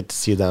that we didn't get to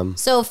see them.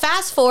 So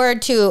fast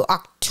forward to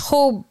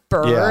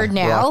October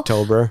now.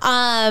 October.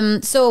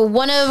 So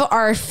one of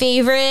our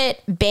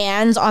favorite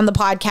bands on the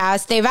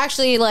podcast, they've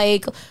actually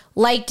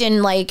liked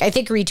and like I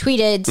think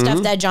retweeted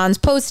stuff that John's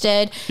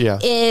posted,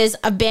 is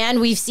a band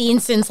we've seen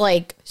since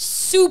like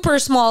super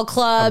small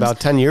clubs. About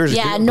 10 years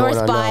ago. Yeah,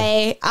 North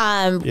by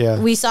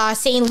we saw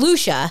St.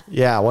 Lucia.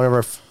 Yeah,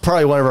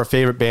 probably one of our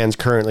favorite bands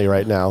currently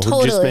right now.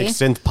 Who just makes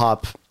synth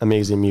pop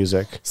amazing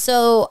music.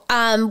 So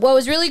what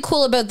was really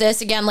cool about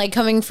this, again, like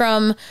coming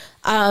from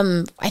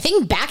I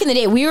think back in the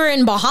day, we were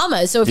in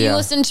Bahamas. So if you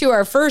listen to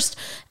our first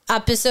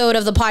episode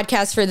of the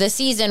podcast for this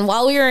season,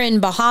 while we were in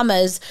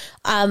Bahamas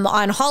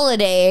on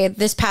holiday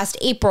this past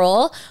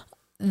April,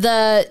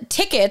 the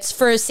tickets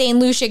for St.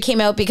 Lucia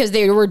came out because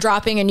they were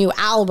dropping a new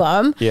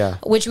album,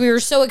 which we were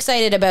so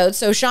excited about.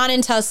 So Sean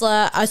and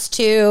Tesla, us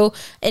two,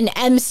 and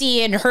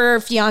MC and her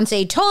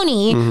fiance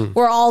Tony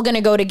were all going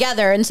to go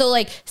together. And so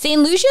like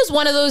St. Lucia is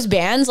one of those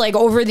bands, like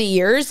over the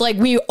years, like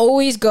we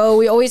always go,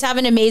 we always have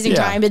an amazing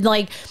time. And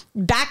like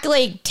back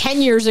like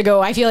 10 years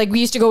ago, I feel like we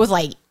used to go with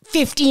like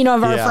 15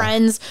 of our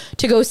friends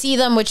to go see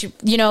them, which,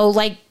 you know,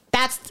 like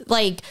that's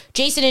like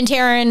Jason and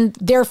Taryn,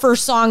 their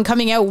first song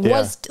coming out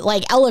was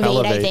like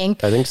Elevate, I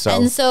think. I think so.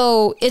 And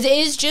so it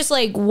is just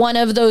like one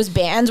of those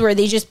bands where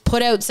they just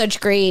put out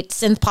such great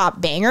synth pop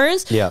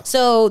bangers. Yeah.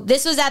 So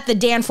this was at the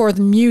Danforth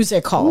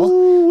Music Hall.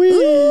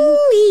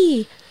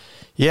 Ooh-wee.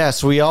 Yeah,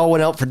 so we all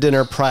went out for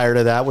dinner prior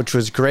to that, which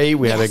was great.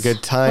 We had a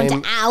good time.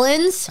 Went to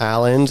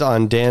Allen's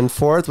on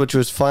Danforth, which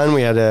was fun.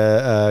 We had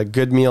a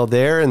good meal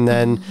there, and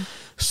then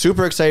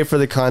super excited for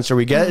the concert.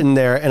 We get in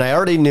there, and I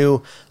already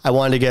knew I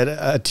wanted to get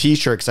a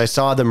t-shirt because I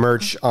saw the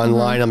merch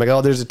online. I'm like,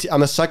 oh,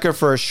 I'm a sucker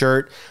for a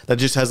shirt that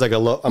just has like a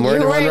logo. I'm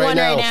wearing one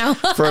right now.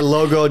 For a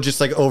logo just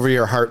like over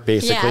your heart,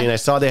 basically. And I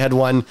saw they had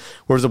one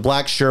where it was a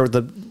black shirt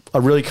with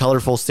a really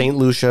colorful St.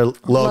 Lucia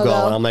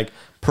logo. And I'm like,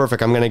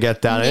 perfect, I'm going to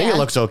get that. I think it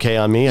looks okay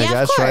on me, I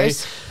guess, right?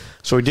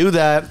 So we do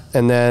that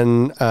and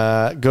then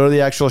go to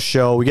the actual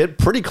show. We get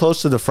pretty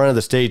close to the front of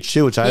the stage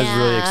too, which I was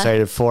really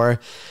excited for.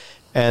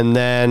 And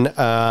then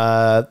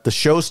the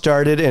show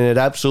started, and it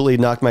absolutely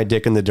knocked my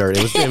dick in the dirt.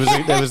 It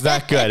was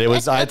that good.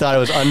 I thought it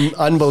was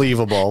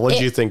unbelievable. What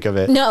did you think of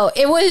it? No,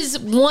 it was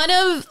one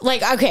of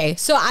like, okay,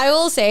 so I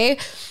will say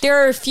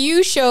there are a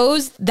few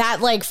shows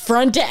that like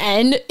front to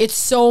end, it's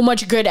so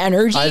much good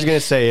energy. I was gonna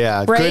say,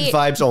 right? Good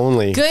vibes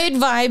only. Good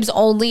vibes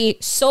only.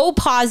 So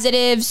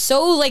positive.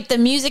 So like the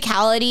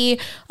musicality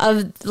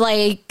of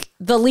like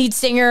the lead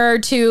singer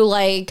to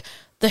like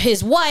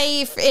his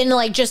wife and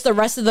like just the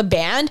rest of the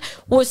band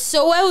was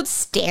so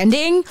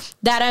outstanding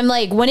that I'm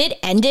like, when it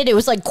ended, it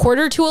was like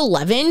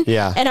 11:45.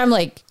 Yeah. And I'm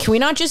like, can we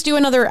not just do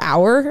another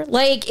hour?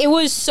 Like, it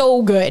was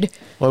so good.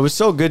 Well, it was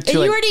so good too.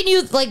 And you already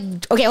knew, like,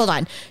 okay, hold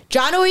on.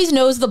 John always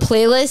knows the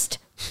playlist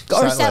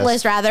or set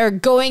list rather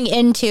going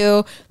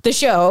into the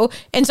show,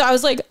 and so I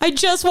was like, I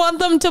just want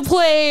them to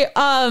play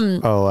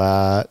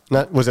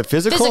was it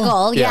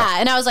Physical? Yeah.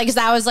 And I was like,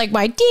 that was like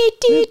my dee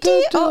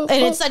and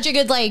it's such a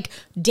good like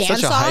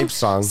dance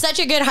song. Such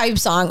a good hype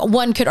song.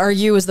 One could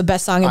argue was the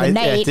best song of the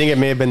night. I think it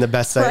may have been the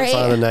best song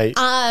of the night.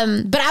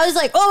 But I was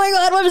like, oh my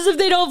god, what if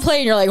they don't play?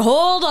 And you're like,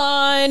 hold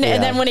on.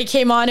 And then when it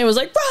came on, it was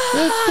like,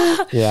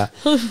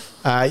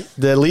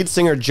 the lead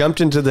singer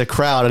jumped into the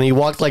crowd and he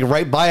walked like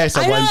right by us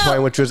at one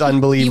point, which was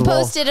unbelievable. You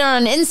posted it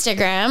on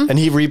Instagram. And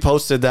he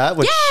reposted that,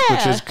 which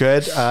is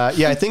good.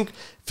 I think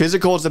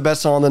Physical is the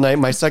best song of the night.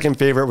 My second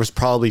favorite was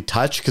probably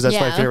Touch, because that's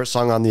my favorite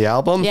song on the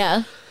album.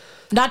 Yeah.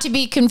 Not to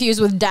be confused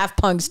with Daft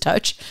Punk's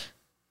Touch.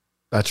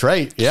 That's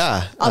right.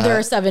 Yeah. Other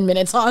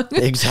 7-minute song.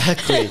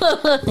 Exactly.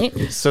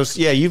 So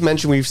you've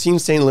mentioned we've seen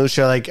St.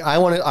 Lucia. Like I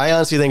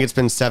honestly think it's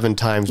been 7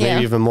 times,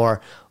 maybe even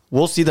more.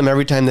 We'll see them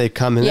every time they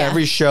come, and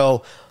every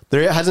show.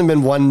 There hasn't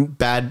been one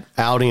bad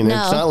outing.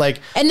 No. It's not like...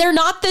 And they're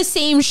not the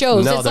same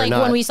shows. No, it's like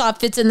when we saw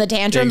Fits in the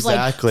Tantrums,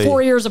 like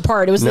 4 years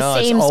apart. It was the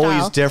same style. No, it's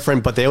always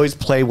different, but they always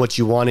play what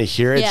you want to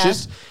hear.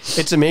 It's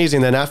it's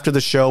amazing. Then after the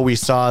show, we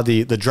saw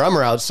the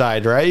drummer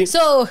outside, right?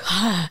 So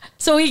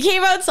So we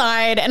came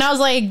outside and I was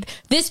like,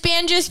 this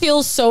band just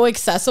feels so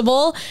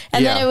accessible.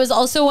 And then it was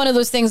also one of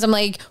those things I'm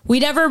like, we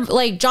never,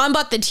 like, John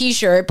bought the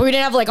t-shirt, but we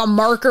didn't have like a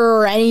marker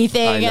or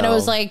anything. And it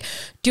was like,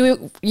 we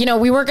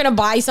weren't going to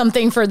buy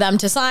something for them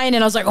to sign.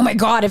 And I was like, oh my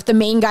God, if the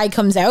main guy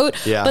comes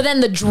out. Yeah. But then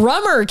the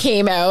drummer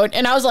came out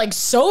and I was like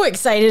so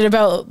excited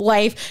about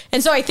life.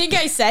 And so I think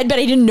I said, but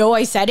I didn't know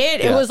I said it.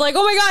 It was like,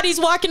 oh my God,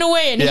 he's walking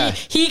away. And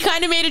he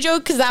kind of made a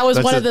joke because that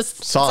was one of the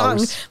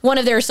songs, one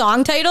of their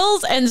song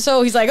titles. And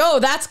so he's like, oh,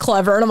 that's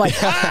clever. And I'm like,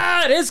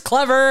 it is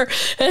clever.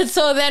 And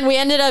so then we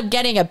ended up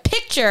getting a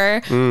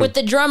picture with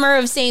the drummer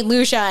of St.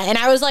 Lucia. And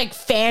I was like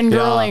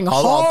fangirling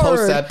hard. I'll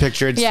post that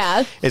picture.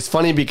 It's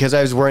funny because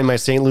I was wearing my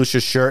St.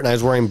 Lucia shirt and I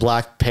was wearing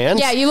black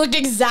pants. Yeah, you looked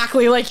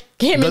exactly like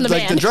him in the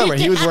band. Like the drummer.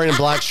 He was wearing a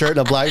black shirt and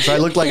a black, so I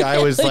looked like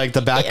I was like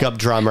the backup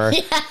drummer.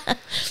 Yeah.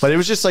 But it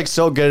was just like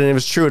so good and it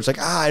was true. It's like,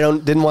 I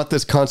didn't want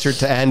this concert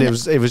to end. It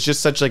was just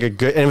such like a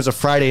good, and it was a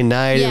Friday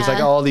night. Yeah. It was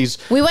like all these.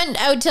 We went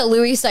out to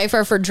Louis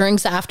Cypher for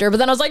drinks after, but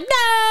then I was like,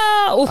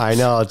 no. I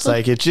know. It's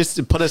like, it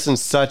put us in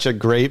such a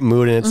great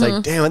mood and it's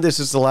like, damn it, this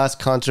is the last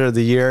concert of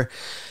the year.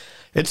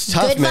 It's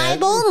tough, man.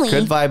 Good vibe only.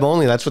 Good vibe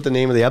only. That's what the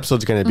name of the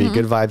episode's going to be.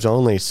 Good vibes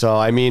only. So,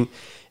 I mean,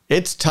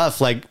 it's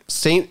tough. Like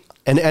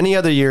and any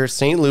other year,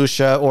 St.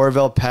 Lucia,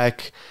 Orville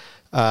Peck,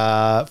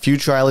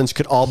 Future Islands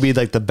could all be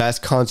like the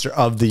best concert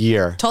of the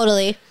year.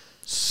 Totally.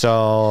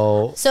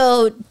 So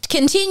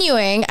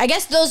continuing, I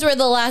guess those were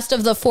the last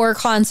of the 4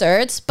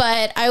 concerts,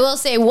 but I will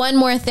say one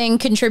more thing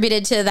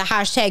contributed to the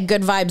hashtag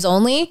good vibes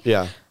only.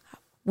 Yeah.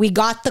 We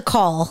got the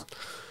call.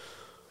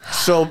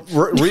 So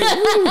rewind.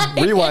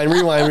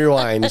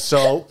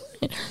 So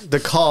the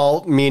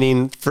call,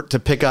 meaning to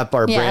pick up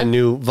our brand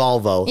new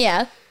Volvo.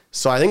 Yeah.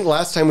 So I think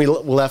last time we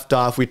left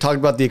off, we talked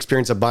about the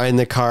experience of buying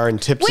the car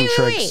and tips and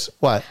tricks.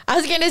 What? I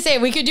was going to say,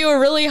 we could do a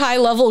really high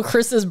level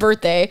Chris's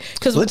birthday.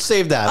 Let's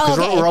save that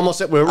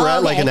because we're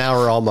at like an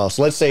hour almost.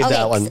 Let's save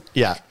that one.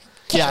 Yeah.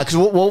 Yeah, because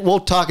we'll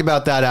talk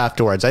about that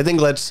afterwards. I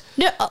think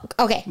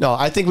No,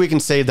 I think we can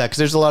save that because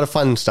there's a lot of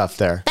fun stuff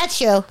there. That's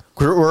true.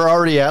 We're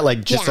already at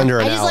like just under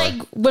an hour. I just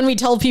like when we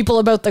tell people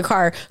about the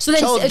car. So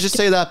then just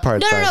say that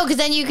part. No, because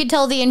then you could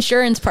tell the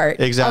insurance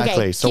part. Exactly.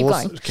 Okay, so keep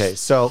going. Okay,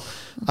 so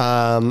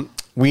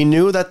we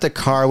knew that the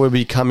car would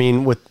be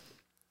coming with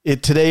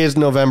it. Today is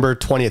November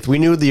 20th. We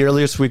knew the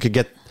earliest we could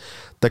get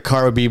the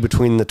car would be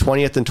between the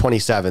 20th and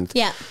 27th.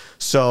 Yeah.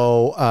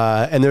 So,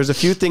 and there's a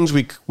few things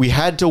we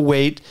had to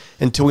wait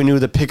until we knew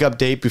the pickup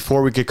date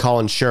before we could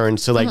call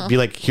insurance. So be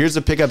like, here's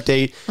the pickup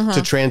date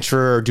to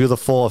transfer or do the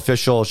full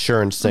official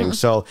insurance thing.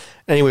 So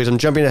anyways, I'm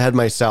jumping ahead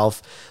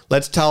myself.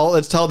 Let's tell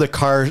the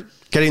car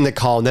getting the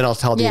call and then I'll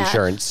tell the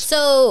insurance.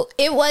 So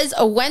it was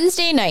a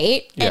Wednesday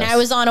night and I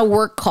was on a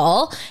work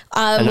call.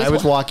 And I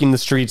was walking the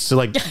streets to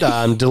like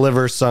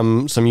deliver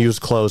some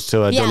used clothes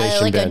to a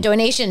donation bin. A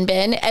donation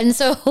bin. And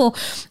so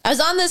I was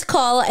on this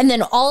call and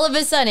then all of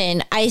a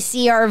sudden I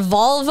see our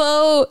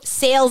Volvo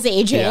sales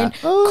agent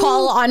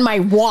call on my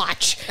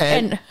watch.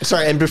 And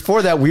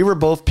before that, we were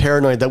both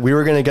paranoid that we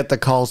were going to get the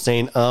call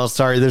saying, oh,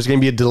 sorry, there's going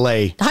to be a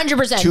delay.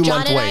 100%.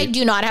 John and I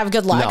do not have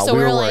good luck. No, so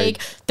we were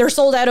like, they're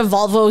sold out of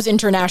Volvos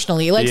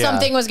internationally. Like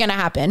something was going to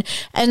happen.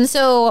 And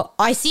so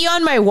I see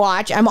on my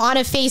watch, I'm on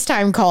a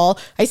FaceTime call.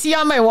 I see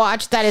on my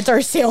watch that it's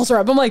our sales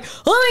rep. I'm like,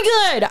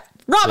 oh my God,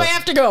 Rob, I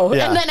have to go.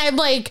 Yeah. And then I'm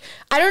like,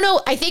 I don't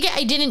know. I think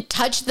I didn't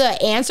touch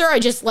the answer. I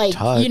just like,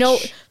 I need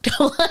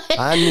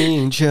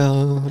you.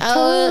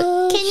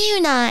 Can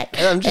you not?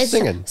 I'm just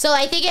singing. So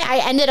I think I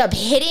ended up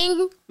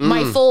hitting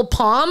my full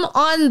palm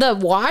on the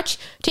watch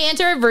to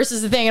answer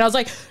versus the thing. And I was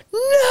like,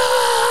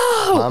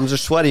 no. Moms are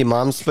sweaty.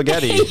 Mom's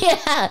spaghetti.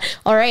 Yeah.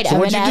 All right. So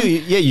what'd you do?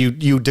 Yeah,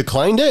 you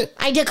declined it?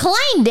 I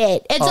declined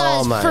it. And so I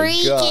was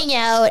freaking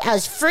out. I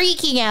was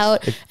freaking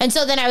out. And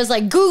so then I was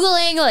like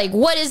Googling, like,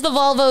 what is the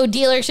Volvo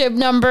dealership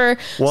number?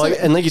 Well,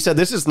 and like you said,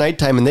 this is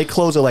nighttime and they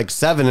close at like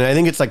 7 and I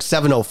think it's like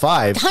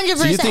 7:05. 100%.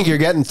 So you think you're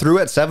getting through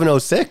at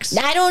 7:06?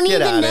 I don't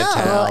even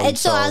know. And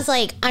so I was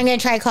like, I'm going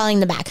to try calling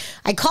them back.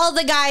 I called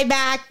the guy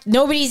back.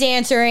 Nobody's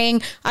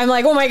answering. I'm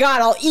like, oh my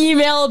God, I'll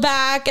email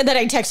back. And then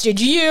I texted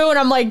you. And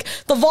I'm like,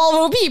 the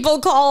Volvo people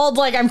called.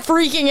 Like, I'm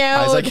freaking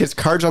out. I was like, his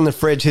card's on the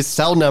fridge. His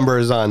cell number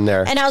is on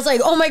there. And I was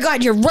like, oh my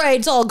God, you're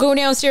right. So I'll go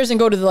downstairs and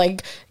go to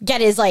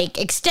get his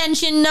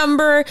extension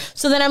number.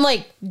 So then I'm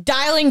like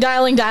dialing.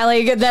 Then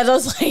I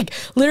was like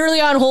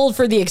literally on hold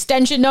for the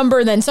extension number.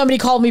 And then somebody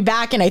called me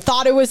back and I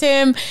thought it was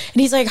him.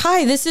 And he's like,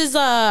 hi, this is,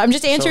 I'm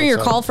just answering your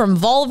call from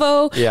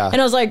Volvo. Yeah. And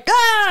I was like,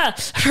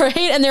 right.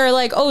 And they were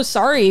like, oh,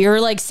 sorry. Your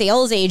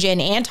sales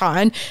agent,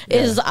 Anton,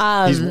 is,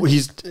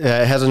 he's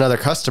has another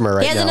customer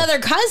right now. Another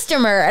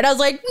customer. And I was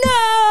like,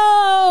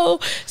 no.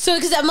 So,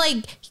 because I'm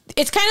like,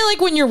 it's kind of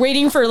like when you're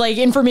waiting for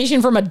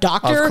information from a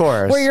doctor, of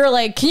course, where you're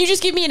like, can you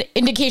just give me an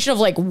indication of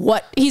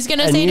what he's going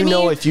to say to me? And you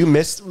know, if you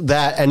missed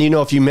that and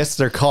if you missed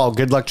their call,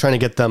 good luck trying to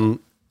get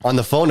them on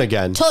the phone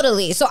again.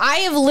 Totally. So I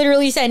have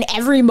literally sent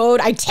every mode.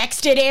 I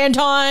texted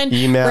Anton,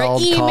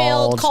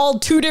 emailed,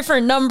 called 2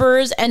 different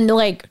numbers and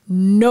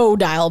no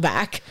dial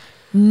back.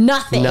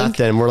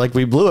 nothing. We're like,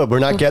 we blew it. We're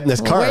not getting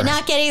this car. We're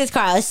not getting this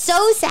car. I was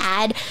so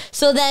sad.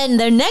 So then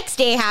the next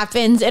day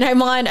happens and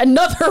I'm on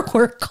another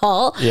work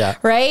call. Yeah.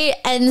 Right.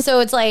 And so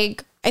it's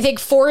like, I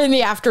think 4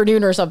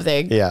 PM or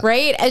something. Yeah.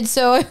 Right. And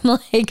so I'm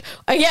like,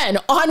 again,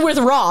 on with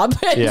Rob.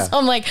 And so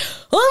I'm like,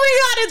 oh my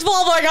God, it's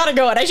Volvo. I gotta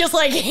go. And I just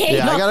like hang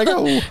up. I gotta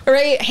go.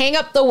 Right. Hang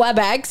up the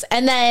WebEx.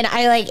 And then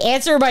I like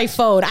answer my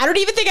phone. I don't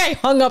even think I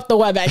hung up the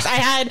WebEx. I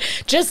had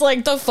just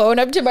like the phone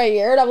up to my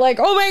ear and I'm like,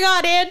 oh my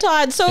God,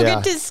 Anton, so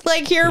good to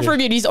like hear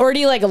from you. And he's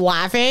already like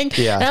laughing.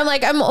 Yeah. And I'm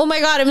like, oh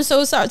my God, I'm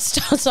so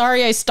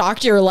sorry I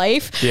stalked your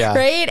life. Yeah.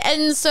 Right.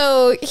 And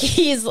so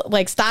he's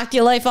like, stalked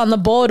your life on the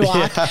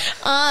boardwalk.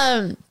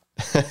 Yeah.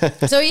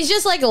 So he's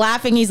just like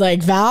laughing. He's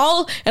like,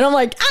 Val. And I'm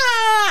like,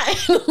 ah.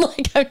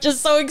 And I'm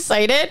just so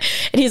excited.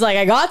 And he's like,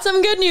 I got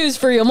some good news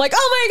for you. I'm like,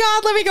 oh my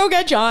God, let me go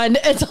get John.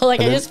 And so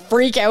like, I just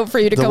freak out for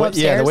you to come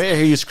upstairs. Yeah, the way I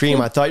hear you scream,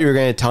 I thought you were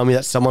going to tell me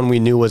that someone we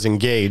knew was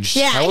engaged.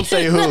 Yeah. I won't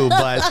say who,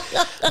 but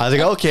I was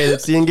like, okay,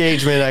 that's the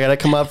engagement. I got to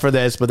come up for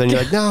this. But then you're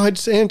like, no,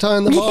 it's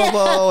Anton the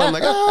Volvo. I'm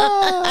like,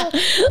 ah.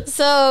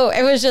 So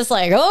it was just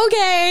like,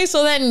 okay.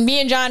 So then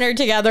me and John are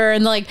together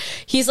and like,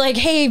 he's like,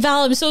 hey,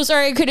 Val, I'm so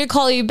sorry I couldn't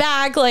call you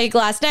back. Like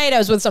last night I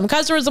was with some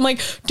customers. I'm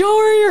like, don't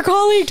worry, your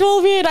colleague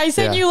told me and I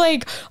sent you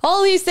like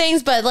all these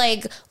things. But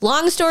like,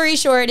 long story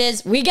short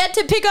is we get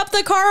to pick up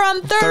the car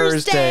on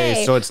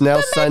Thursday. So it's now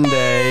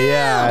Sunday.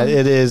 Yeah,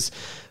 it is.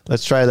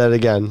 Let's try that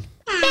again.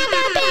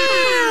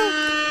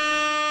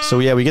 So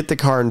yeah, we get the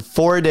car in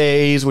 4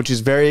 days, which is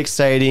very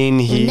exciting.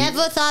 He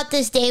never thought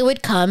this day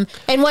would come.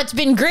 And what's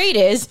been great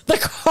is the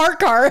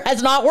car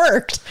has not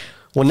worked.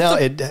 Well, now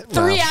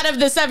Three out of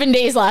the 7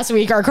 days last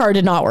week, our car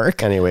did not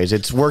work. Anyways,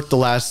 it's worked the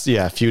last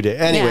few days.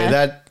 Anyway,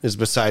 that is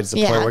besides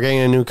the point. We're getting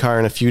a new car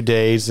in a few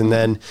days, and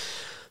then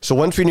so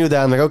once we knew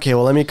that, I'm like, okay,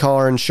 well, let me call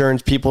our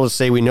insurance people to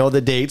say we know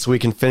the date so we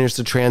can finish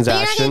the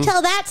transaction. But you're not going to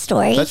tell that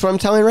story. That's what I'm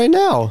telling right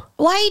now.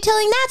 Why are you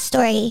telling that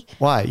story?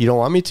 Why? You don't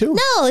want me to?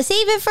 No,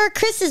 save it for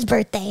Chris's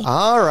birthday.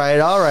 All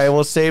right.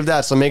 We'll save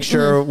that. So make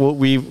sure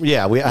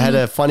I had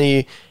a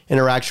funny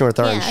interaction with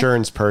our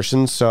insurance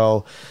person.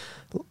 So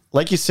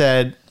like you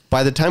said,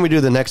 by the time we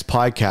do the next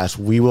podcast,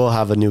 we will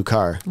have a new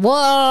car.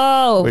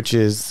 Whoa. Which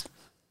is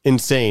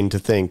insane to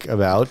think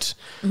about.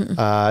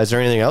 Is there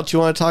anything else you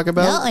want to talk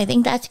about? No, I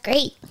think that's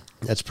great.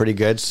 That's pretty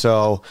good.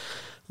 So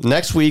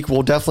next week,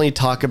 we'll definitely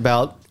talk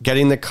about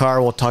getting the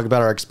car. We'll talk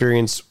about our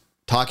experience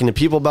talking to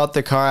people about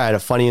the car. I had a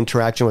funny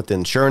interaction with the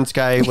insurance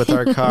guy with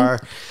our car.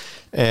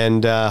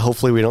 And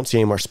hopefully we don't see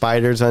any more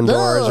spiders on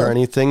doors or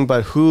anything.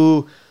 But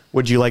who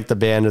would you like the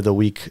band of the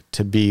week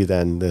to be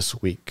then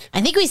this week?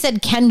 I think we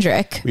said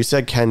Kendrick.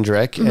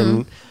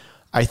 And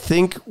I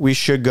think we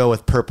should go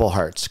with Purple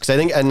Hearts because I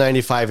think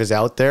N95 is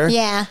out there.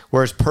 Yeah.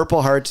 Whereas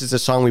Purple Hearts is a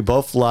song we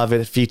both love.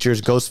 It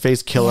features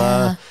Ghostface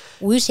Killah.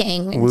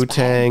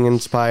 Wu-Tang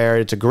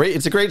inspired. It's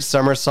a great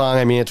summer song.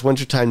 I mean, it's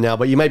wintertime now,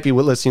 but you might be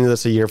listening to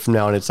this a year from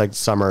now and it's like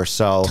summer.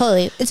 So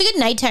totally. It's a good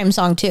nighttime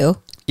song too.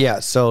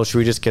 Yeah. So should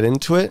we just get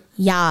into it?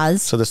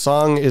 Yas. So the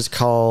song is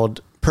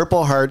called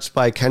Purple Hearts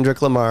by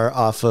Kendrick Lamar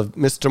off of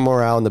Mr.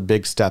 Morale and the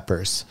Big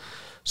Steppers.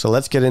 So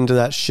let's get into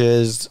that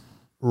shiz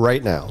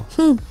right now.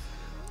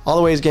 All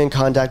the ways to get in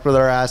contact with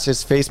our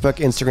asses, Facebook,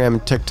 Instagram,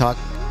 and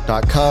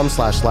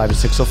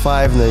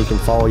TikTok.com/live605. And then you can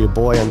follow your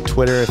boy on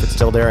Twitter if it's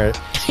still there. And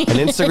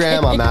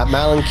Instagram, I'm at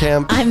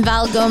Malencamp. I'm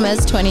Val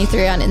Gomez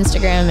 23 on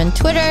Instagram and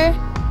Twitter.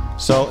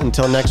 So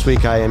until next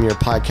week, I am your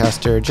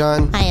podcaster,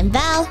 John. I am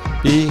Val.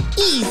 Be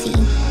easy.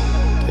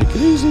 Take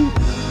it easy.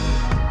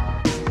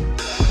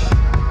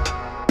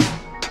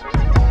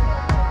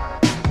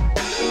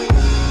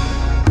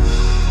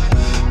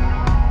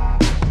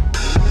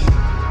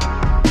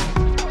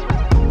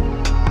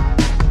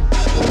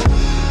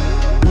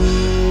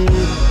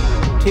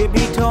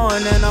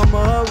 And I'm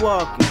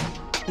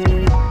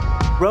walking.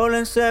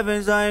 Rolling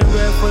sevens, I ain't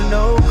ready for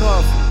no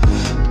coffee.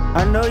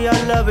 I know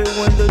y'all love it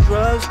when the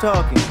drugs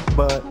talking,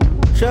 but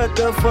shut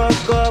the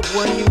fuck up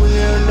when you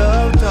hear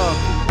love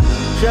talking.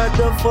 Shut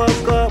the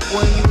fuck up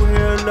when you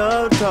hear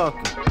love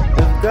talking.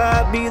 If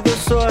God be the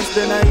source,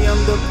 then I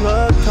am the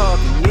plug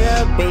talking.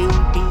 Yeah, baby.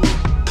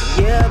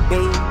 Yeah,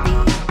 baby.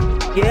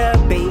 Yeah,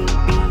 baby.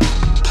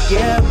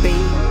 Yeah,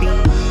 baby.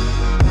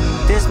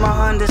 This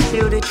my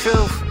undisputed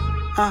truth.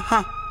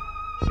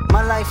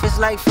 My life is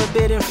like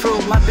forbidden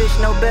fruit. My bitch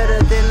know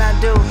better than I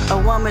do. A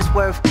woman's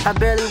worth. I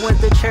barely went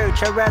to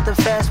church. I'd rather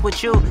fast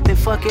with you than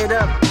fuck it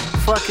up.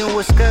 Fucking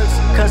with skirts,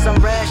 cause I'm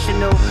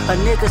rational. A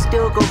nigga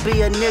still gon'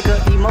 be a nigga.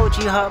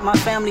 Emoji heart, my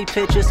family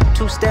pictures.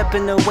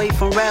 Two-stepping away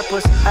from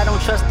rappers. I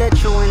don't trust their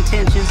true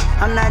intentions.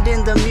 I'm not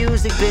in the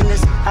music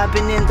business. I've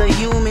been in the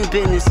human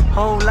business.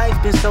 Whole life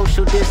been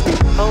social distant.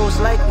 Hoes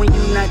like when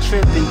you not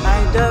tripping.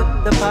 I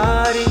ducked the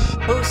party.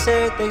 Who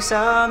said they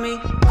saw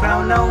me?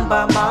 crown on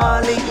by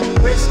Molly,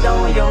 wrist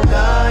on your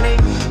Gotti.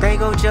 They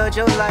go judge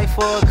your life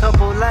for a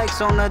couple likes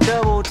on a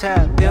double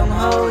tap. Them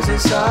hoes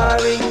is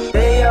sorry,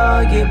 they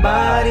all get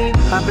bodied.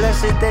 I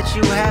bless it that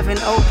you have an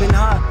open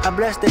heart. I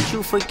bless that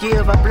you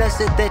forgive. I bless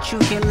it that you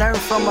can learn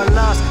from a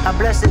loss. I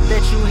bless it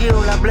that you heal.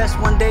 I bless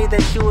one day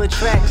that you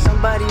attract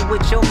somebody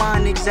with your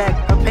mind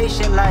exact. A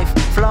patient life,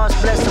 flaws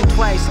bless them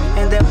twice,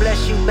 and they'll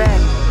bless you back.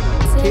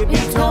 It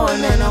be torn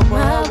and I'm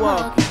hard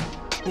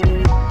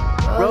walking.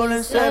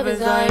 Rolling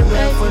sevens, I ain't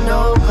ready for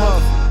no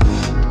coffee.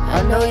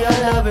 I know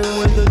y'all love it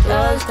when the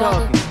drugs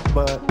talking,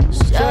 but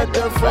shut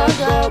the fuck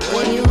up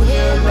when you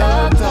hear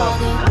love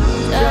talking.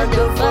 Shut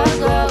the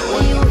fuck up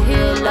when you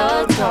hear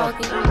love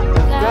talking.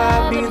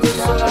 God be the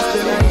source,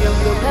 then I am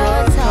the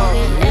blood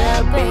talking.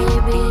 Yeah,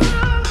 baby.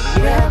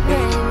 Yeah,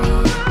 baby.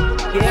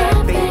 Yeah,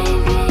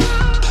 baby.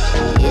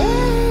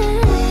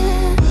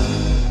 Yeah.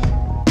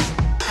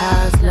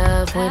 How's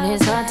love when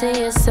it's haunting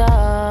your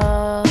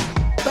soul?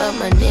 But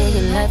my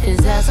nigga left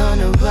his ass on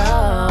the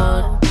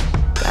road.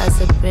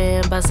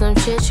 Gossiping about some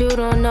shit you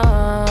don't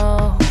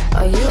know.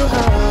 Are you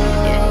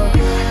heard?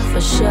 Yeah,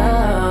 for sure.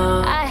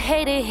 I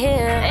hate it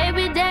here.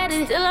 Baby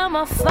daddy still on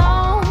my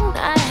phone.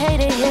 I hate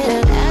it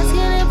here.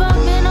 Asking if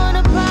I've been on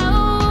the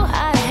pro.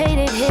 I hate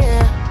it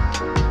here.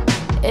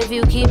 If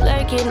you keep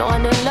lurking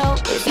on the low,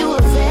 if you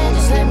a fan,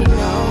 just let me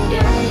know.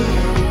 Yeah.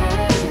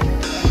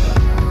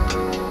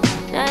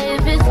 Now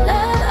if it's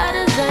love, I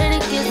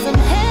deserve to get some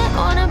head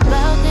on a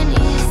balcony.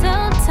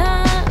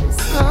 Sometimes.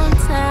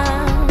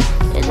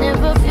 And if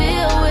I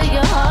feel where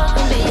your heart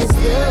can be, and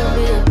still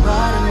be a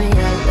part of me. I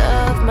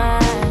love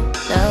mine,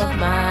 love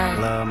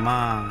mine. Love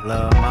mine,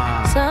 love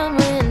mine.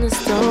 Somewhere in the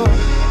storm,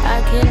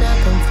 I cannot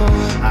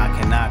conform. I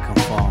cannot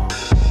conform.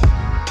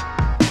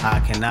 I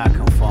cannot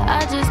conform.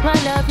 I just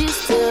might love you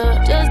still,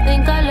 just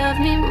think I love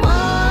me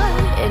more.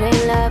 It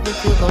ain't love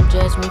if you gon'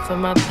 judge me for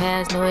my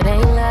past. No, it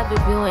ain't love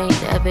if you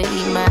ain't ever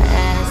eat my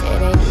ass.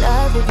 It ain't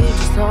love if you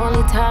just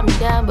only tie me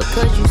down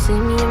because you see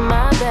me in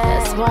my bed.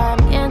 That's why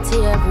I'm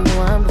anti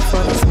everyone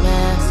before this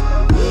mask.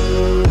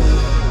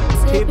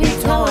 It be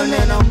torn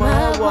and I'm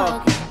hard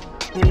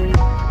walking.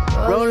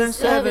 Rolling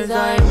sevens,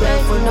 I ain't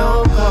ready for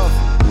no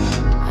coffee.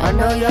 I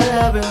know y'all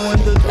love it when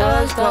the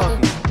drugs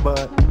talking,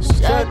 but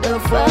shut the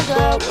fuck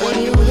up when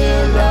you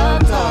hear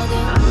love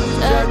talking.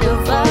 Shut the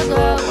fuck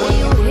up when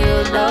you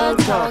hear love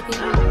talking.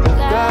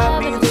 God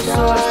be the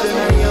source, then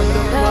I am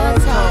the blood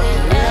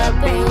talking. Yeah,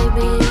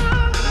 baby.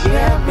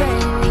 Yeah,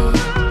 baby.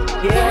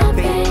 Yeah,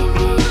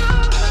 baby.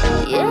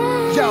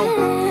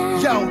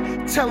 Yo,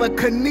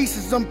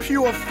 telekinesis, I'm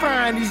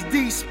purifying these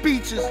deep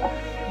speeches.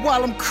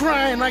 While I'm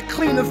crying, I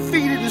clean the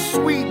feet of the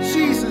sweet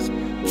Jesus.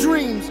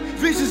 Dreams,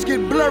 visions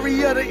get blurry,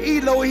 the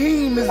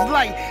Elohim is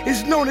light.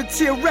 It's known to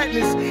tear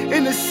retinas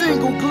in a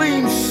single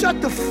gleam.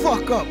 Shut the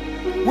fuck up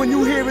when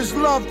you hear his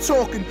love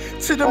talking.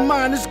 To the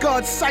mind is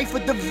God's cipher,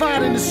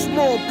 divine in a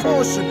small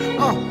portion.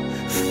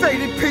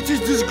 Faded pictures,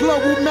 this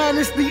global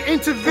madness, the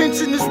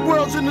intervention. This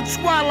world's in the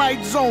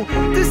twilight zone.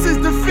 This is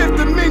the fifth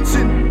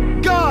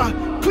dimension. God,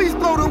 please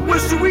blow the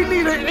whistle, we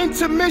need an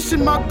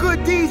intermission. My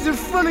good deeds in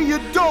front of your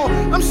door.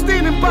 I'm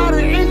standing by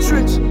the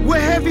entrance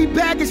with heavy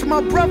baggage,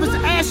 my brother's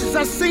ashes.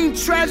 I seen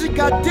tragic,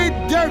 I did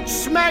dirt,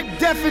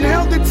 smacked death and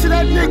held it to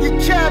that nigga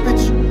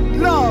Cabbage.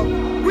 Love,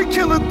 we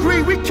killing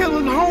greed, we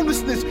killing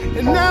homelessness.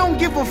 And now I don't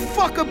give a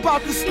fuck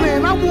about this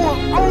land, I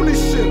want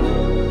ownership.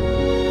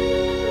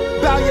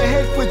 Bow your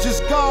head for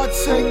just God's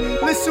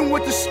sake. Listen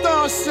what the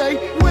stars say.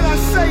 What I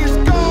say is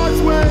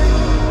God's way.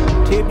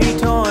 It be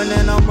torn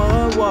and I'm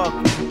hard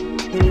walking.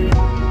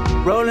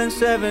 Rolling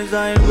sevens,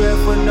 I ain't ready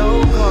for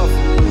no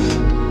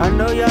coffee. I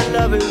know y'all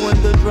love it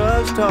when the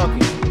drugs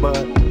talking,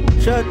 but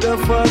shut the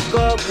fuck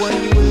up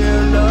when you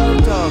hear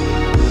love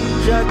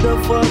talking. Shut the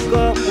fuck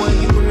up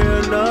when you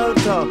hear love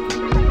talking.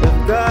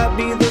 If God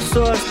be the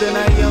source, then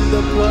I am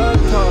the plug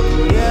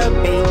talking. Yeah,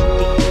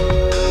 baby.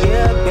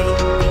 Yeah,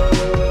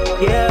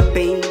 baby. Yeah,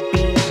 baby.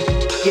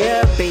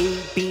 Yeah,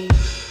 baby.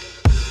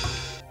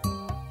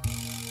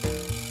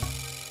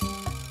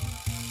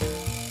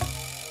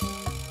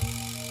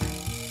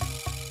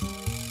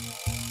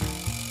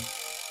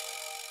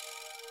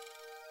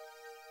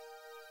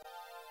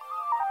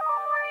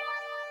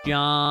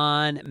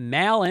 John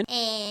Mallon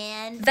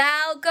and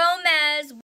Val Gomez.